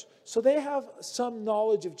church, so they have some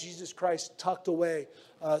knowledge of Jesus Christ tucked away,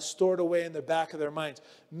 stored away in the back of their minds.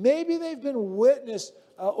 Maybe they've been witnessed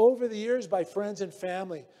over the years by friends and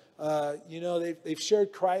family. They've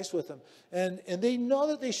shared Christ with them, and they know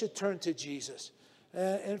that they should turn to Jesus.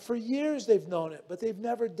 And for years they've known it, but they've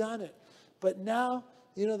never done it. But now,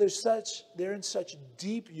 they're in such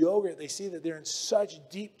deep yogurt. They see that they're in such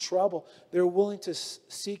deep trouble. They're willing to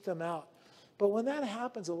seek them out. But when that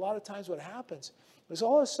happens, a lot of times what happens is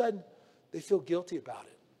all of a sudden they feel guilty about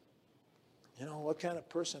it. What kind of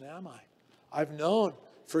person am I? I've known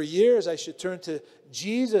for years I should turn to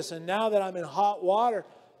Jesus, and now that I'm in hot water,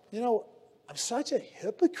 I'm such a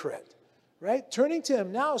hypocrite, right? Turning to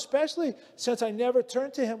him now, especially since I never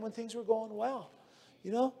turned to him when things were going well.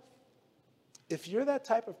 If you're that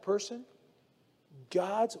type of person,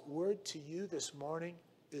 God's word to you this morning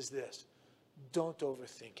is this: don't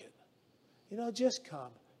overthink it. Just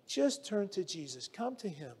come. Just turn to Jesus. Come to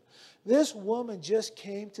him. This woman just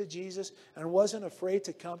came to Jesus and wasn't afraid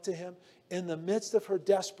to come to him in the midst of her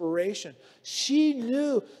desperation. She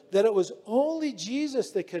knew that it was only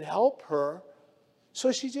Jesus that could help her,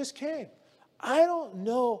 so she just came. I don't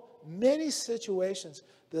know many situations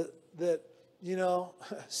that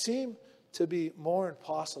seem to be more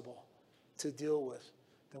impossible to deal with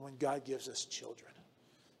than when God gives us children.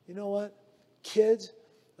 You know what? Kids,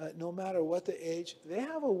 no matter what the age, they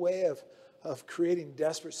have a way of creating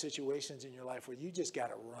desperate situations in your life where you just got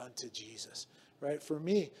to run to Jesus, right? For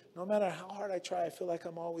me, no matter how hard I try, I feel like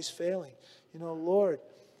I'm always failing. Lord,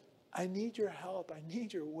 I need your help. I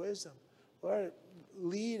need your wisdom. Lord,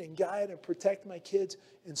 lead and guide and protect my kids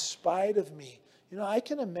in spite of me. I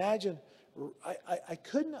can imagine, I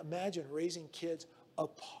couldn't imagine raising kids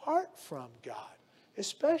apart from God,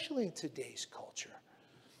 especially in today's culture.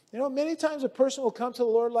 Many times a person will come to the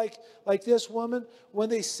Lord like this woman when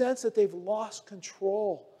they sense that they've lost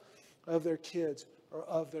control of their kids or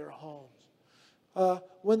of their homes.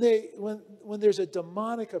 When there's a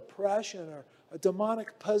demonic oppression or a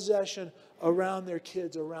demonic possession around their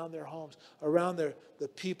kids, around their homes, around the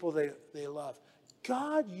people they love.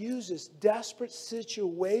 God uses desperate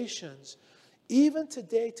situations even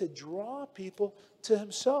today to draw people to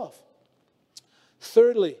himself.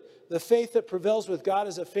 Thirdly, the faith that prevails with God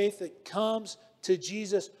is a faith that comes to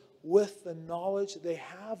Jesus with the knowledge they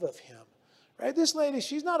have of him. Right? This lady,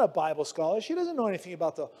 she's not a Bible scholar. She doesn't know anything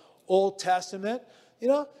about the Old Testament.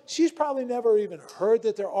 She's probably never even heard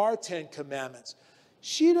that there are 10 commandments.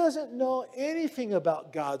 She doesn't know anything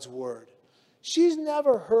about God's word. She's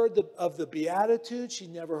never heard of the Beatitudes. She's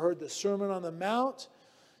never heard the Sermon on the Mount.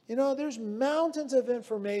 There's mountains of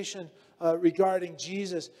information regarding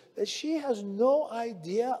Jesus that she has no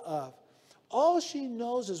idea of. All she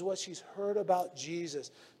knows is what she's heard about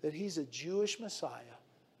Jesus, that he's a Jewish Messiah.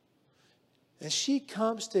 And she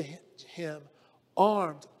comes to him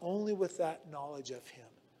armed only with that knowledge of him.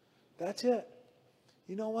 That's it.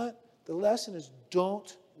 You know what? The lesson is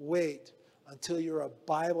don't wait until you're a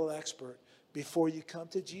Bible expert before you come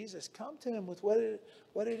to Jesus. Come to him with what it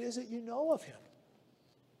is that you know of him.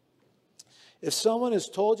 If someone has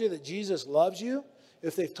told you that Jesus loves you,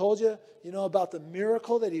 if they've told you, about the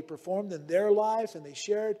miracle that he performed in their life, and they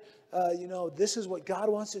shared, this is what God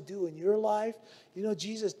wants to do in your life.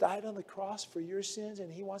 Jesus died on the cross for your sins,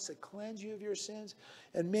 and he wants to cleanse you of your sins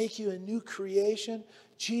and make you a new creation.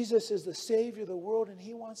 Jesus is the Savior of the world, and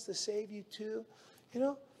he wants to save you too.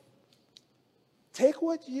 Take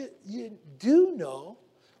what you do know,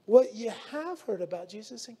 what you have heard about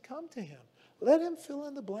Jesus, and come to him. Let him fill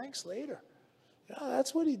in the blanks later.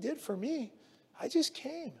 That's what he did for me. I just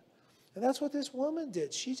came. And that's what this woman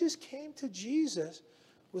did. She just came to Jesus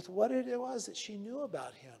with what it was that she knew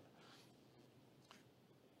about him.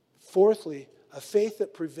 Fourthly, a faith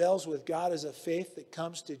that prevails with God is a faith that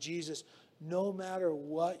comes to Jesus no matter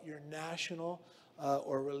what your national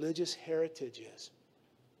or religious heritage is.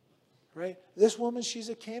 Right? This woman, she's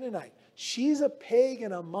a Canaanite. She's a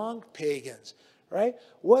pagan among pagans. Right?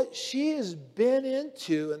 What she has been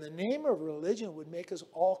into in the name of religion would make us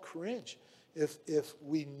all cringe if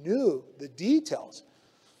we knew the details.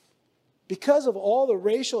 Because of all the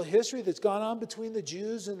racial history that's gone on between the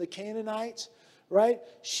Jews and the Canaanites, right?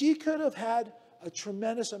 She could have had a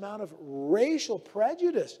tremendous amount of racial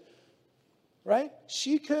prejudice right?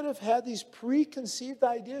 She could have had these preconceived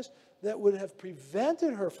ideas that would have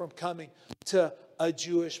prevented her from coming to a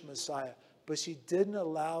Jewish Messiah. But she didn't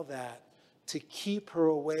allow that to keep her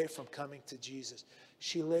away from coming to Jesus.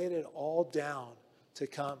 She laid it all down to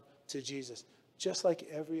come to Jesus, just like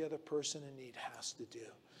every other person in need has to do.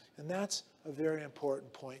 And that's a very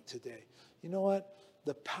important point today. You know what?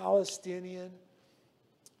 The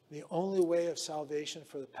only way of salvation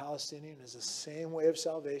for the Palestinian is the same way of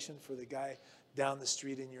salvation for the guy down the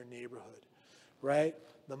street in your neighborhood, right?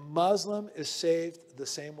 The Muslim is saved the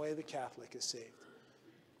same way the Catholic is saved.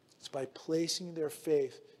 It's by placing their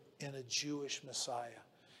faith in a Jewish Messiah.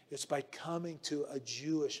 It's by coming to a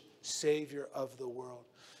Jewish Savior of the world.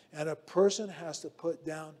 And a person has to put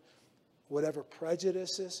down whatever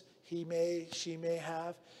prejudices she may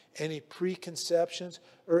have, any preconceptions,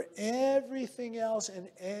 or everything else and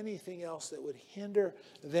anything else that would hinder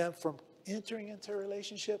them from entering into a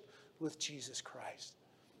relationship with Jesus Christ.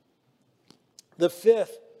 The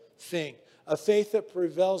fifth thing, a faith that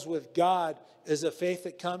prevails with God, is a faith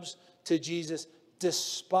that comes to Jesus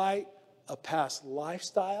despite a past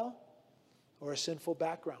lifestyle or a sinful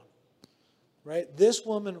background. Right? This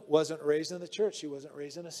woman wasn't raised in the church. She wasn't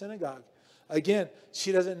raised in a synagogue. Again,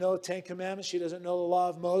 she doesn't know the Ten Commandments. She doesn't know the law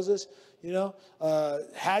of Moses.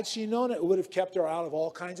 Had she known it, it would have kept her out of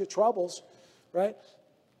all kinds of troubles. Right?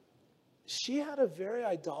 She had a very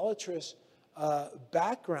idolatrous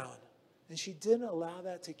background, and she didn't allow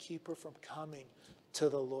that to keep her from coming to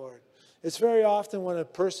the Lord. It's very often when a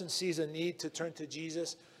person sees a need to turn to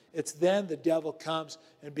Jesus, it's then the devil comes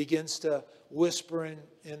and begins to whisper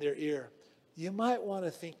in their ear. You might want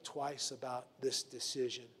to think twice about this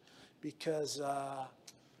decision, because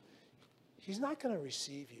he's not going to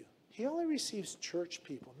receive you. He only receives church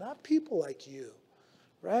people, not people like you,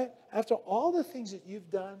 right? After all the things that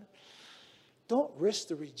you've done, don't risk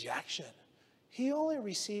the rejection. He only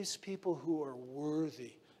receives people who are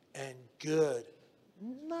worthy and good,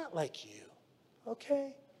 not like you,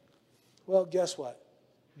 okay? Well, guess what?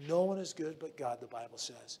 No one is good but God, the Bible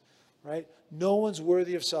says, right? No one's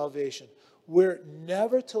worthy of salvation. We're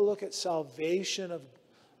never to look at salvation of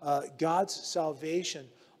God's salvation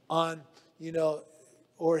on,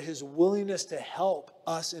 or his willingness to help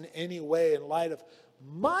us in any way in light of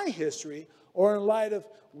my history or in light of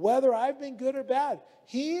whether I've been good or bad.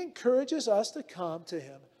 He encourages us to come to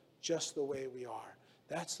him just the way we are.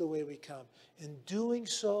 That's the way we come. In doing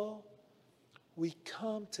so, we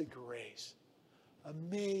come to grace.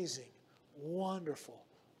 Amazing, wonderful,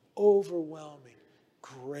 overwhelming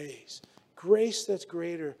grace. Grace that's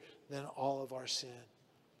greater than all of our sin.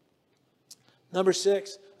 Number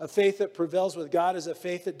 6, a faith that prevails with God is a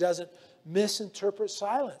faith that doesn't misinterpret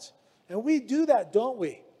silence. And we do that, don't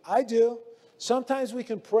we? I do. Sometimes we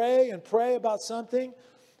can pray and pray about something,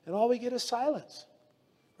 and all we get is silence,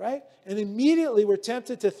 right? And immediately we're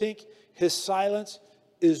tempted to think his silence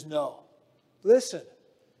is no. Listen,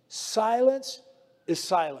 silence is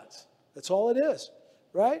silence. That's all it is,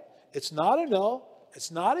 right? It's not a no.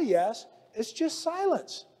 It's not a yes. It's just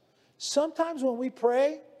silence. Sometimes when we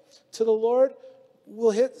pray to the Lord,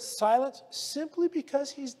 we'll hit silence simply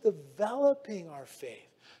because he's developing our faith.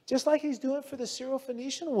 Just like he's doing for the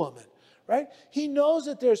Syrophoenician woman, right? He knows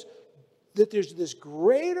that there's this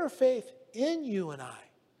greater faith in you and I.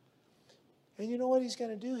 And you know what he's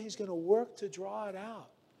going to do? He's going to work to draw it out.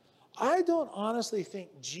 I don't honestly think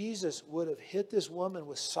Jesus would have hit this woman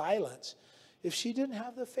with silence if she didn't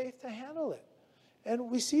have the faith to handle it.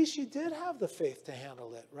 And we see she did have the faith to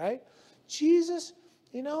handle it, right? Jesus,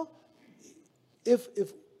 if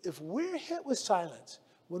we're hit with silence,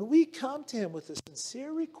 when we come to him with a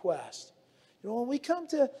sincere request, when we come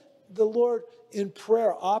to the Lord in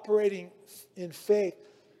prayer, operating in faith,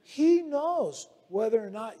 he knows whether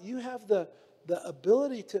or not you have the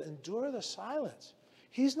ability to endure the silence.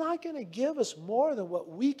 He's not going to give us more than what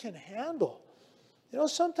we can handle.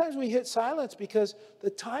 Sometimes we hit silence because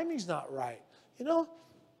the timing's not right.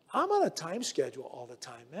 I'm on a time schedule all the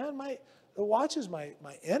time, man. The watch is my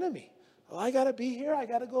enemy. Well, I got to be here. I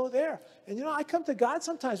got to go there. And, I come to God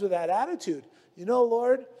sometimes with that attitude.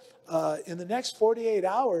 Lord, in the next 48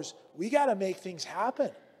 hours, we got to make things happen.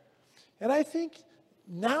 And I think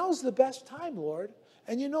now's the best time, Lord.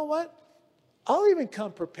 And you know what? I'll even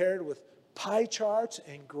come prepared with pie charts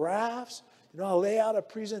and graphs. I'll lay out a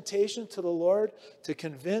presentation to the Lord to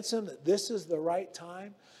convince him that this is the right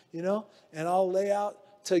time, and I'll lay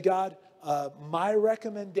out to God my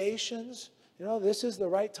recommendations. This is the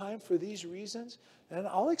right time for these reasons. And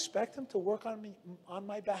I'll expect him to work on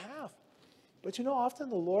my behalf. But often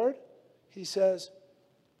the Lord, he says,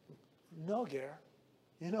 no, Ger,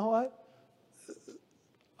 you know what?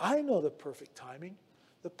 I know the perfect timing.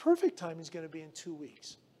 The perfect timing is going to be in 2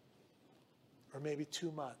 weeks, or maybe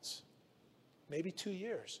 2 months, maybe 2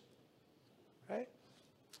 years, right?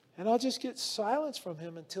 And I'll just get silence from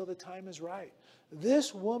him until the time is right.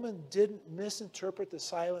 This woman didn't misinterpret the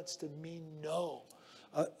silence to mean no.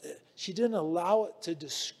 She didn't allow it to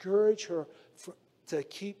discourage her to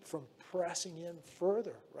keep from pressing in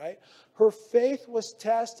further, right? Her faith was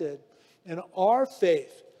tested, and our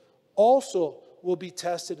faith also will be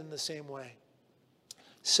tested in the same way.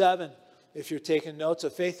 7, if you're taking notes, a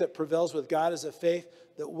faith that prevails with God is a faith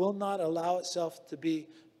that will not allow itself to be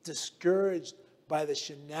discouraged by the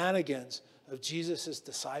shenanigans of Jesus'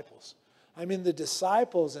 disciples. I mean, the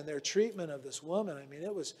disciples and their treatment of this woman, I mean,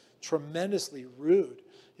 it was tremendously rude.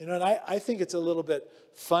 You know, and I think it's a little bit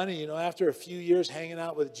funny, you know, after a few years hanging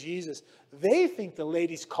out with Jesus, they think the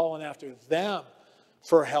lady's calling after them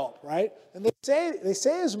for help, right? And they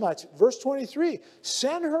say as much. Verse 23,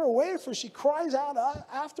 send her away, for she cries out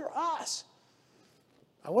after us.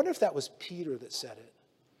 I wonder if that was Peter that said it.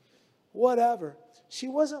 Whatever. She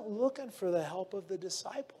wasn't looking for the help of the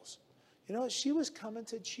disciples. You know, she was coming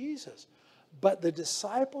to Jesus. But the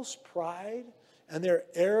disciples' pride and their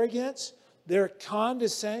arrogance, their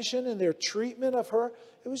condescension and their treatment of her,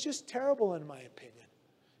 it was just terrible in my opinion.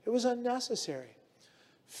 It was unnecessary.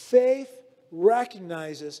 Faith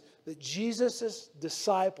recognizes that Jesus'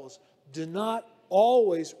 disciples do not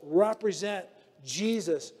always represent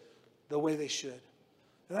Jesus the way they should.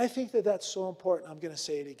 And I think that that's so important. I'm going to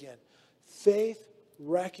say it again. Faith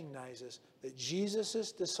recognizes that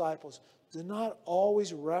Jesus' disciples do not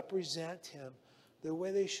always represent him the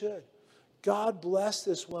way they should. God bless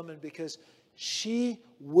this woman because she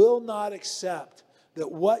will not accept that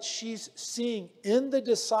what she's seeing in the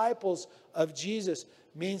disciples of Jesus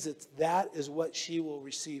means that is what she will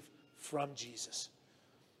receive from Jesus.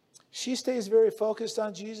 She stays very focused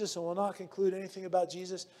on Jesus and will not conclude anything about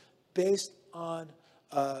Jesus based on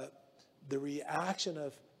the reaction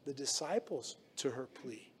of the disciples to her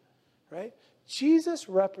plea, right? Jesus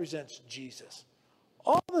represents Jesus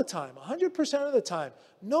all the time, 100% of the time.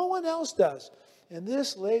 No one else does. And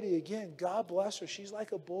this lady, again, God bless her, she's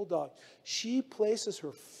like a bulldog. She places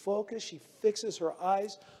her focus, she fixes her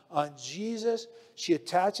eyes on Jesus. She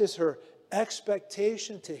attaches her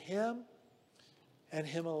expectation to him and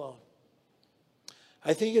him alone.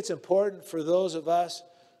 I think it's important for those of us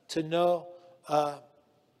to know,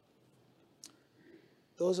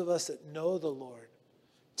 those of us that know the Lord,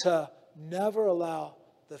 to never allow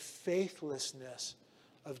the faithlessness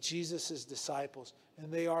of Jesus' disciples,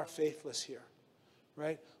 and they are faithless here,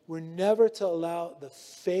 right? We're never to allow the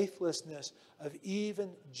faithlessness of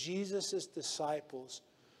even Jesus' disciples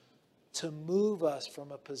to move us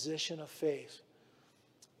from a position of faith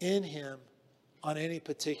in him on any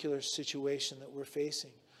particular situation that we're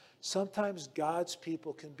facing. Sometimes God's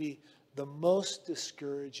people can be the most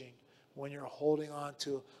discouraging when you're holding on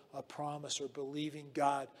to a promise or believing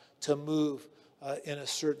God to move in a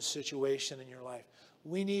certain situation in your life.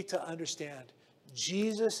 We need to understand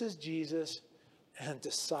Jesus is Jesus and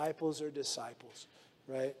disciples are disciples,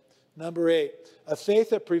 right? Number 8, a faith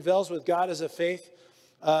that prevails with God is a faith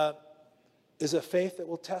that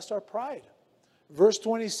will test our pride. Verse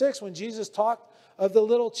 26, when Jesus talked of the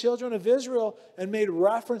little children of Israel and made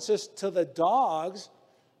references to the dogs,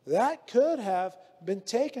 that could have been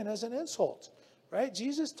taken as an insult, right?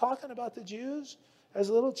 Jesus talking about the Jews as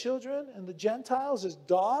little children and the Gentiles as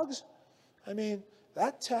dogs. I mean,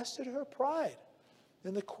 that tested her pride.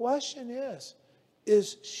 And the question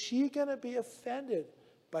is she going to be offended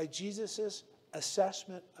by Jesus'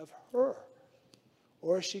 assessment of her?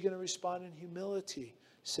 Or is she going to respond in humility,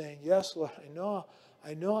 saying, yes, Lord,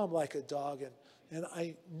 I know I'm like a dog, and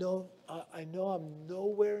I know I'm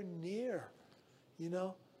nowhere near,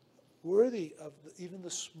 worthy of even the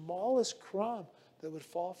smallest crumb that would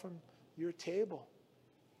fall from your table.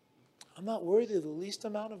 I'm not worthy of the least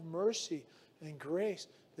amount of mercy and grace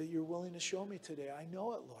that you're willing to show me today. I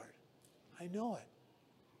know it, Lord. I know it.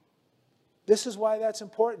 This is why that's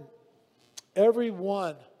important. Every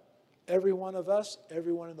one of us,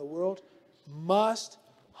 everyone in the world must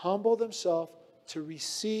humble themselves to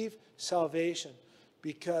receive salvation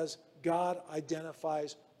because God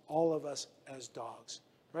identifies all of us as dogs,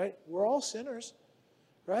 right? We're all sinners,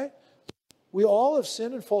 right? We all have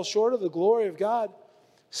sinned and fall short of the glory of God.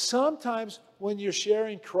 Sometimes when you're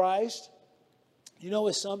sharing Christ,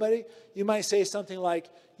 with somebody, you might say something like,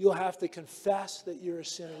 you'll have to confess that you're a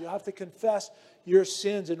sinner. You'll have to confess your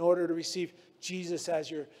sins in order to receive Jesus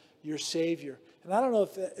as your Savior. And I don't know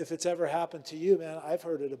if it's ever happened to you, man. I've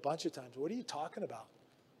heard it a bunch of times. What are you talking about?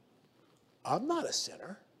 I'm not a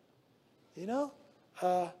sinner.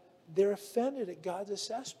 they're offended at God's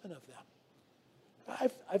assessment of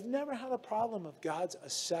them. I've never had a problem of God's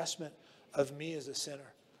assessment of me as a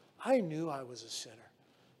sinner. I knew I was a sinner.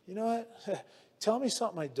 You know what? Tell me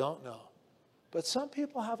something I don't know. But some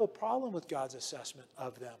people have a problem with God's assessment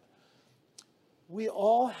of them. We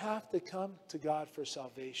all have to come to God for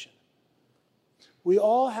salvation. We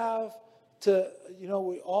all have to, we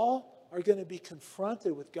all are going to be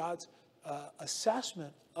confronted with God's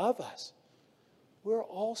assessment of us. We're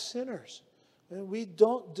all sinners. And we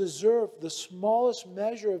don't deserve the smallest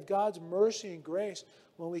measure of God's mercy and grace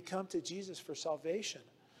when we come to Jesus for salvation.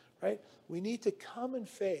 Right? We need to come in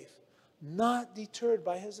faith, not deterred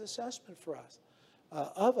by his assessment for us,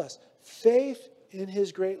 of us. Faith in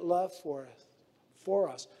his great love for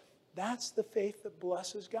us. That's the faith that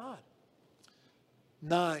blesses God.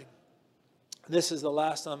 9. This is the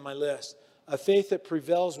last on my list. A faith that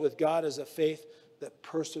prevails with God is a faith that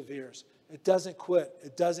perseveres. It doesn't quit.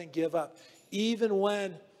 It doesn't give up. Even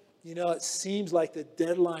when, it seems like the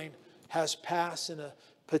deadline has passed in a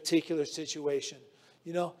particular situation.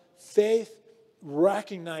 Faith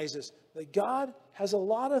recognizes that God has a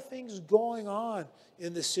lot of things going on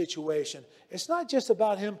in this situation. It's not just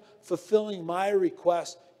about him fulfilling my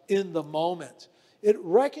request in the moment. It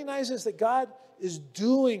recognizes that God is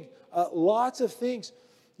doing lots of things,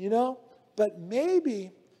 but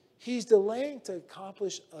maybe he's delaying to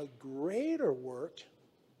accomplish a greater work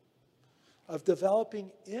of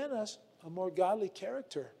developing in us a more godly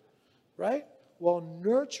character, right? While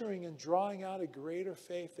nurturing and drawing out a greater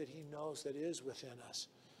faith that he knows that is within us,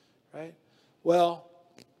 right? Well,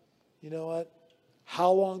 you know what?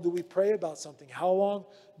 How long do we pray about something? How long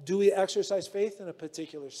do we exercise faith in a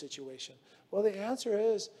particular situation? Well, the answer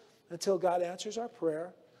is until God answers our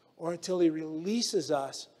prayer or until he releases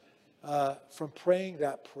us from praying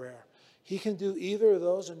that prayer. He can do either of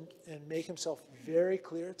those and make himself very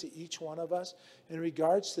clear to each one of us in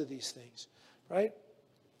regards to these things, right?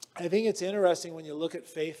 I think it's interesting when you look at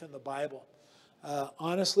faith in the Bible.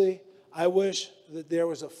 Honestly, I wish that there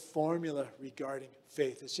was a formula regarding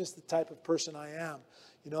faith. It's just the type of person I am.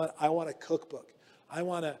 You know what? I want a cookbook. I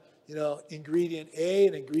want a, ingredient A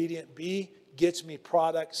and ingredient B gets me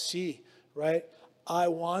product C, right? I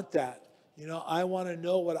want that. I want to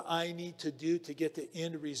know what I need to do to get the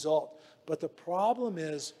end result. But the problem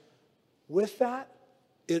is, with that,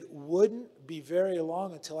 it wouldn't be very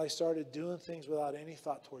long until I started doing things without any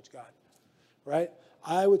thought towards God, right?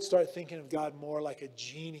 I would start thinking of God more like a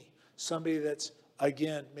genie, somebody that's,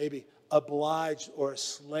 again, maybe obliged or a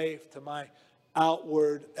slave to my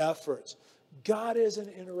outward efforts. God isn't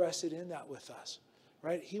interested in that with us,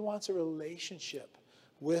 right? He wants a relationship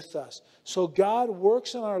with us. So God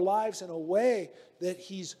works in our lives in a way that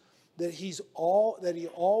he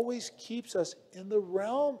always keeps us in the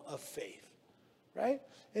realm of faith, right?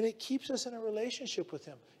 And it keeps us in a relationship with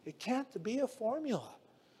him. It can't be a formula,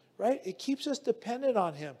 right? It keeps us dependent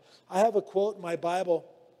on him. I have a quote in my Bible.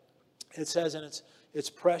 It says, and it's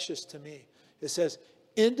precious to me. It says,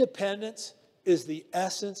 independence is the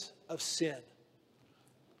essence of sin,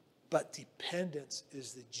 but dependence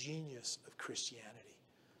is the genius of Christianity.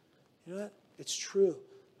 You know what? It's true.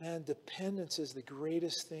 Man, dependence is the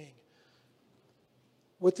greatest thing.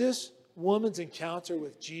 What this woman's encounter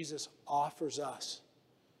with Jesus offers us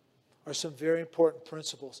are some very important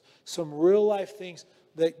principles, some real life things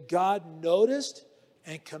that God noticed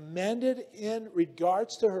and commended in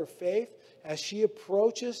regards to her faith as she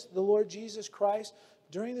approaches the Lord Jesus Christ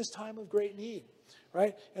during this time of great need,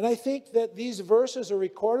 right? And I think that these verses are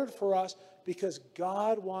recorded for us because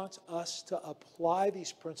God wants us to apply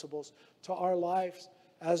these principles to our lives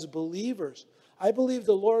as believers. I believe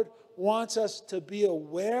the Lord wants us to be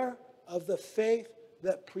aware of the faith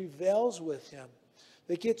that prevails with him,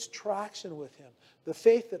 that gets traction with him, the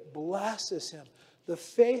faith that blesses him, the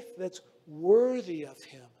faith that's worthy of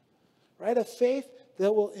him, right? A faith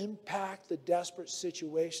that will impact the desperate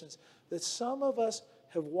situations that some of us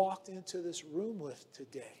have walked into this room with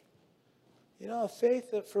today. A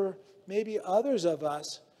faith that for maybe others of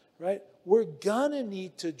us, right, we're going to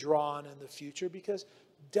need to draw on in the future because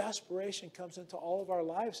desperation comes into all of our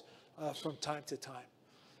lives from time to time.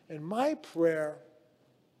 And my prayer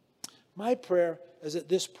is that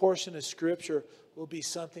this portion of Scripture will be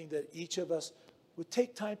something that each of us would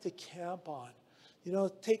take time to camp on,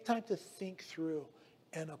 take time to think through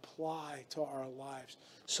and apply to our lives,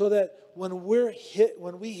 so that when we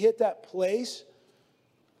hit that place,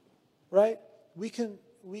 right, we can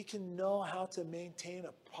know how to maintain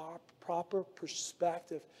a proper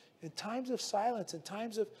perspective in times of silence, in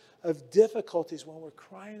times of difficulties when we're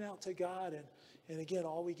crying out to God and again,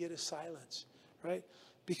 all we get is silence, right?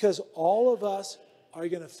 Because all of us are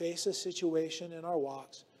going to face a situation in our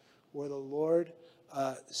walks where the Lord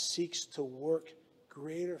seeks to work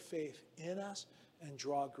greater faith in us and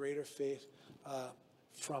draw greater faith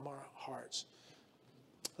from our hearts.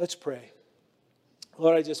 Let's pray.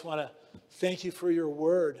 Lord, I just want to thank you for your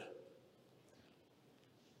word.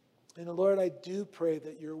 And Lord, I do pray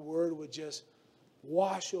that your word would just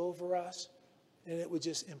wash over us and it would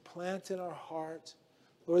just implant in our hearts.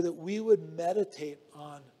 Lord, that we would meditate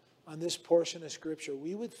on this portion of Scripture.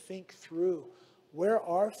 We would think through where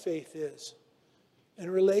our faith is in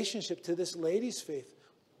relationship to this lady's faith.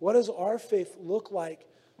 What does our faith look like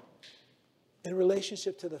in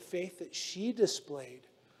relationship to the faith that she displayed,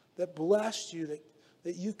 that blessed you,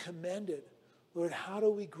 that you commended? Lord, how do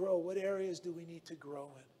we grow? What areas do we need to grow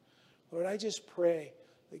in? Lord, I just pray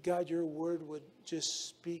that, God, your word would just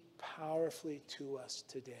speak powerfully to us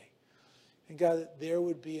today. And God, that there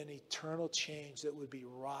would be an eternal change that would be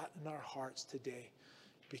wrought in our hearts today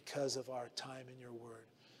because of our time in your word.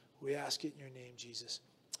 We ask it in your name, Jesus.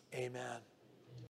 Amen.